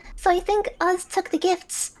taken. So I think Oz took the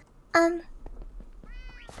gifts.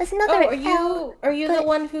 There's another Oh, are you the but-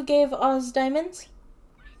 one who gave Oz diamonds?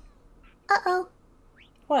 Uh-oh.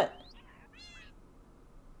 What?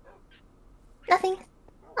 Nothing.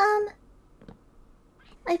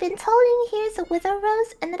 I've been told in here's a wither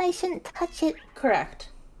rose and that I shouldn't touch it. Correct.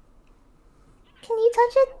 Can you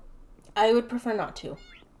touch it? I would prefer not to.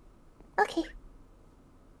 Okay.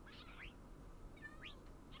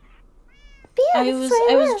 But yeah, I this is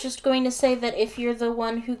where was live. just going to say that if you're the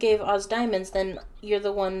one who gave Oz diamonds, then you're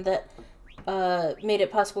the one that made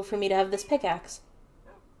it possible for me to have this pickaxe.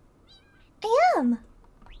 I am.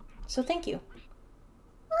 So thank you.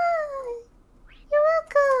 Ah, you're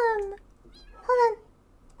welcome. Hold on.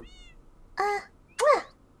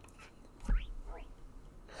 Mwah.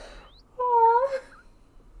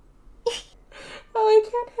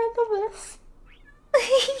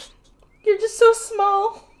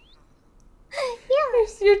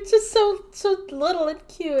 so little and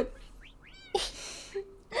cute.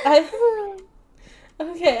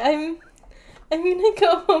 Okay, I'm gonna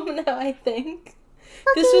go home now, I think.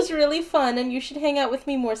 Okay. This was really fun, and you should hang out with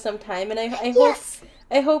me more sometime, and Yes.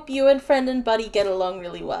 I hope you and friend and buddy get along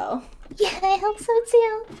really well. Yeah, I hope so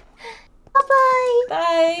too. Bye-bye.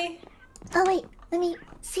 Bye! Oh wait, let me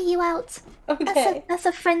see you out. Okay. That's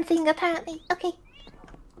a friend thing apparently. Okay.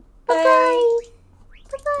 Bye. Bye-bye.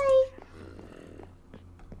 Bye-bye.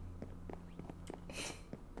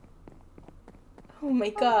 Oh my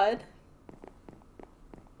god.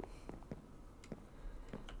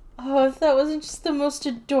 Oh, if that wasn't just the most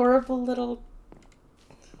adorable little...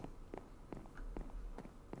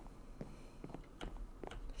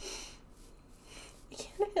 I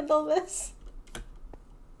can't handle this.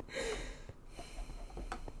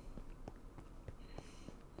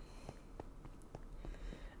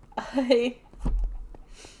 I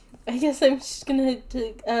guess I'm just gonna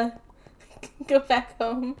go back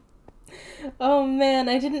home. Oh man,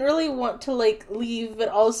 I didn't really want to like leave, but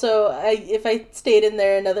also if I stayed in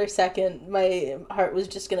there another second, my heart was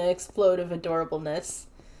just gonna explode of adorableness.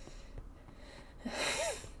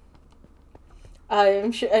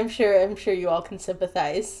 I'm sure you all can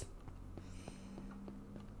sympathize.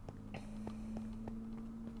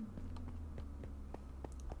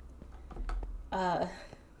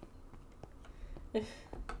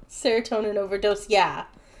 Serotonin overdose, yeah.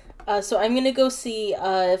 So I'm gonna go see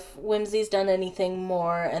if Whimsy's done anything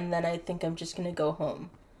more, and then I think I'm just gonna go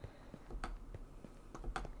home.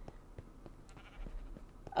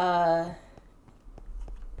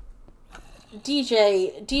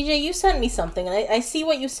 DJ, you sent me something, and I see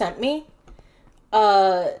what you sent me.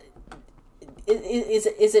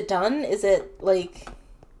 Is it done? Is it, like...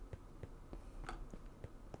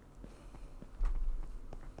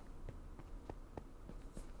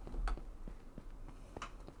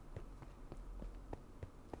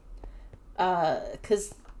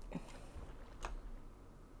 cause...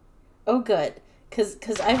 Oh, good. Cause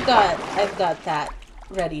I've got that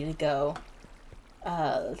ready to go.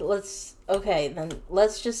 Okay, then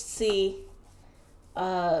let's just see,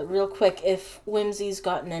 real quick if Whimsy's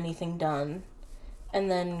gotten anything done, and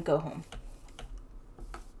then go home.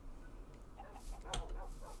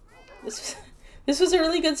 This was a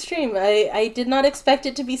really good stream. I did not expect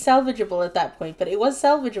it to be salvageable at that point, but it was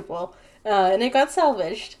salvageable, and it got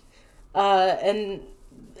salvaged. And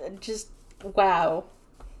just, wow.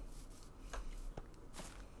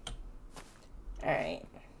 Alright.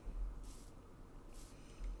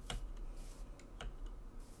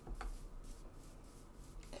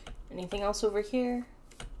 Anything else over here?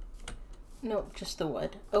 Nope, just the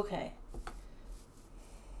wood. Okay.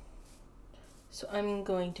 So I'm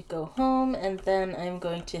going to go home, and then I'm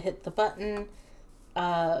going to hit the button,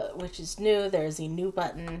 which is new. There's a new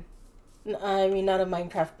button. I mean, not a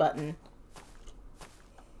Minecraft button.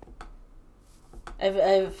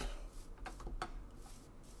 Oh,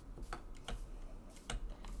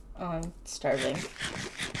 I'm starving.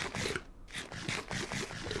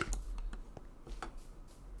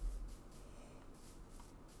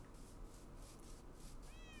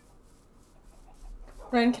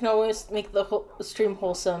 Renn can always make the whole stream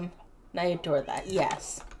wholesome, and I adore that.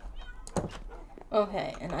 Yes.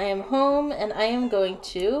 Okay, and I am home, and I am going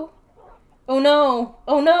to... Oh no!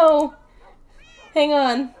 Oh no! Hang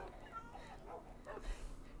on.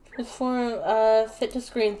 Transform, fit to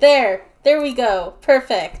screen. There! There we go!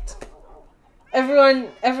 Perfect!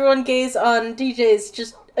 Everyone gaze on DJ's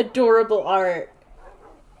just adorable art.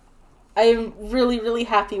 I am really, really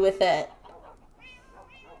happy with it.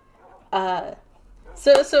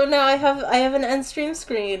 So now I have an end stream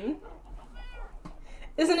screen.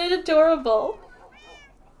 Isn't it adorable?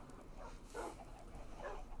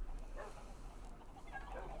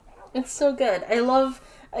 It's so good. I love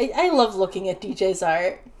looking at DJ's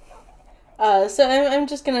art. So I'm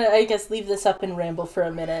just gonna, I guess, leave this up and ramble for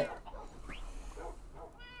a minute.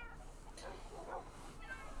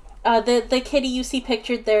 The kitty you see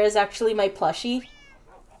pictured there is actually my plushie.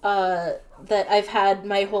 That I've had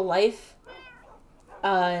my whole life.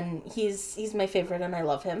 And he's my favorite, and I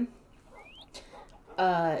love him.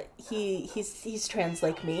 He's trans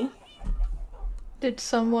like me. Did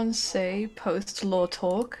someone say post-law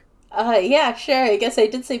talk? Yeah, sure. I guess I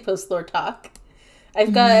did say post-lore talk.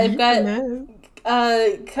 I've got. No.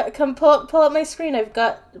 Come pull up my screen.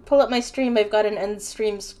 Pull up my stream. I've got an end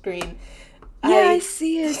stream screen. Yeah, I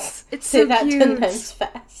see it. It's say so that cute. 10 times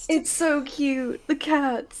fast. It's so cute. The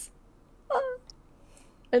cats. Ah,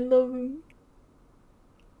 I love them.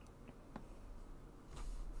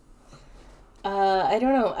 I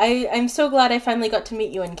don't know. I'm so glad I finally got to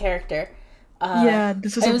meet you in character. Yeah,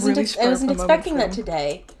 this is a really I wasn't expecting that thing.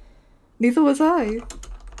 today. Neither was I.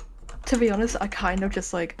 To be honest, I kind of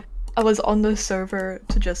just like, I was on the server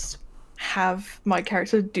to just have my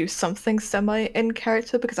character do something semi in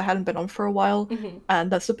character because I hadn't been on for a while,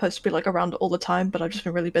 and that's supposed to be like around all the time, but I've just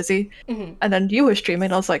been really busy. And then you were streaming,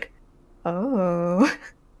 and I was like, oh,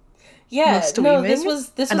 Yeah, you're streaming, no, this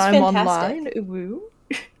was and I'm fantastic. online. Woo.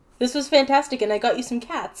 This was fantastic, and I got you some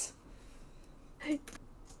cats.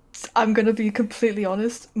 I'm gonna be completely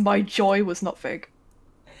honest, my joy was not fake.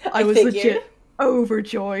 I was figured. legit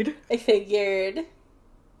overjoyed. I figured.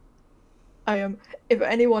 I am. If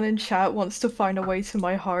anyone in chat wants to find a way to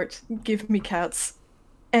my heart, give me cats.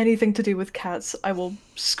 Anything to do with cats, I will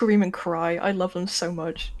scream and cry. I love them so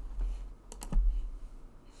much.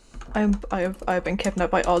 I have been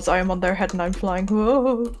kidnapped by Oz. I am on their head and I'm flying.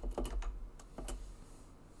 Whoa.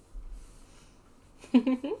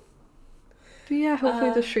 But yeah,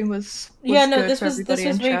 hopefully the stream was yeah, no, good this for was everybody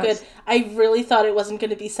in very chat. good. I really thought it wasn't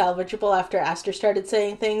going to be salvageable after Aster started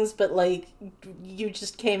saying things, but like you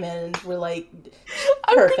just came in and were like, perfect.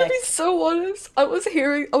 I'm gonna be so honest. I was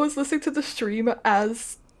listening to the stream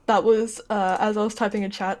as that was as I was typing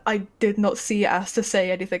in chat. I did not see Aster say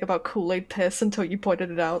anything about Kool-Aid piss until you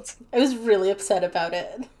pointed it out. I was really upset about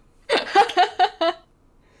it.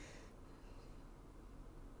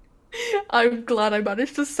 I'm glad I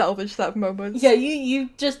managed to salvage that moment. Yeah, you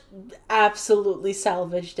just absolutely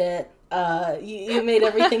salvaged it. You made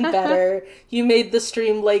everything better. You made the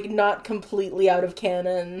stream, like, not completely out of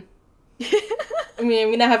canon. I mean,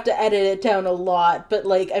 I'm gonna have to edit it down a lot, but,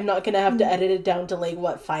 like, I'm not gonna have to edit it down to, like,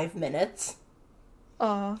 what, 5 minutes?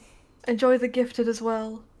 Enjoy the gifted as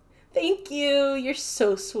well. Thank you! You're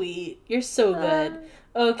so sweet. You're so good.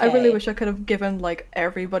 Okay. I really wish I could have given, like,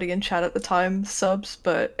 everybody in chat at the time subs,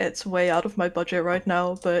 but it's way out of my budget right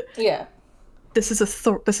now, but... Yeah. This is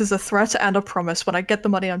a threat and a promise. When I get the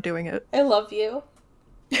money, I'm doing it. I love you.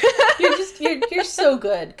 You're so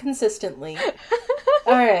good, consistently.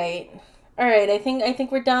 Alright, I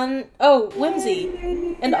think we're done. Oh,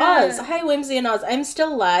 Whimsy and Oz. Hi, Whimsy and Oz. I'm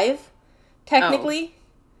still live, technically.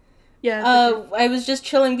 Yeah. I was just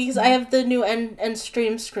chilling because I have the new end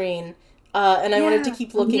stream screen. And I wanted to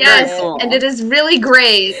keep looking at it. Yes, and it is really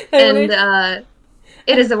great, and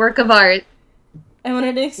it is a work of art. I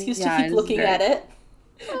wanted an excuse to keep looking at it.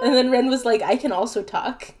 And then Renn was like, I can also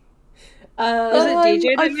talk. Was it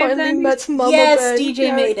DJ that I made finally that? met Mama Yes, Ben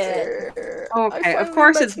DJ made character. Okay, of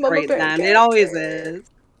course it's great then. It always is.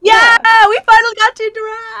 Yeah, we finally got to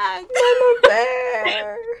interact! Mama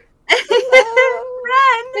Bear!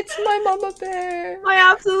 Renn! It's my Mama Bear! My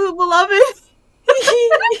absolute beloved!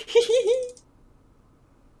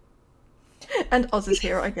 And Oz is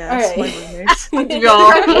here, I guess. All My right. roommate.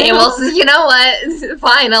 Okay, well, you know what?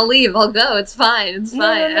 Fine, I'll leave. I'll go. It's fine. It's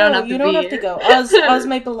fine. I don't have to you don't have to go. Oz,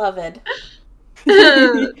 my beloved.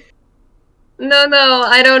 No,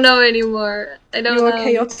 I don't know anymore. I don't You are know.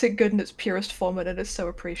 chaotic good in its purest form, and it is so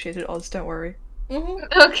appreciated, Oz, don't worry.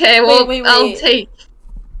 Mm-hmm. Okay, well, Wait. I'll take.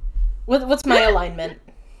 What's my alignment?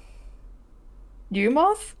 You,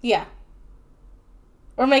 Moth? Yeah.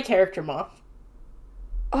 Or my character moth.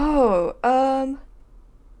 Oh, I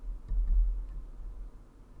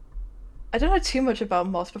don't know too much about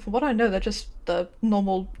moths, but from what I know, they're just the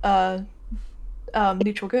normal,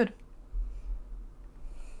 neutral good.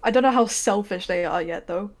 I don't know how selfish they are yet,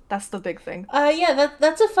 though. That's the big thing. Yeah,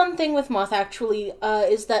 that's a fun thing with moth, actually,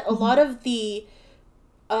 is that a lot of the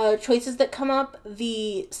choices that come up,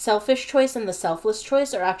 the selfish choice and the selfless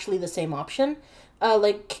choice are actually the same option.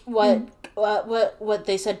 Like what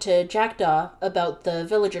they said to Jackdaw about the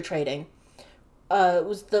villager trading,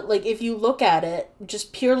 was that, like, if you look at it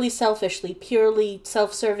just purely selfishly, purely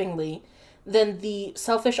self-servingly, then the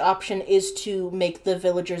selfish option is to make the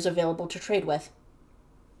villagers available to trade with.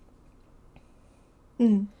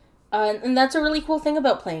 And that's a really cool thing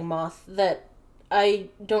about playing Moth that I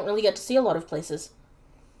don't really get to see a lot of places.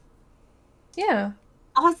 Yeah.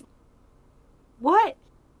 What?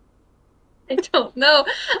 I don't know.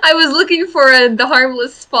 I was looking for the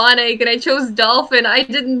harmless spawn egg, and I chose dolphin. I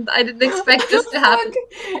didn't expect this to happen.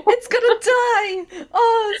 It's gonna die!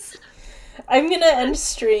 Oz! I'm gonna end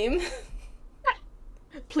stream.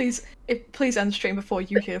 Please end stream before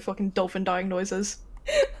you hear fucking dolphin dying noises.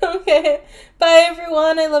 Okay. Bye,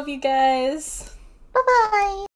 everyone. I love you guys. Bye bye.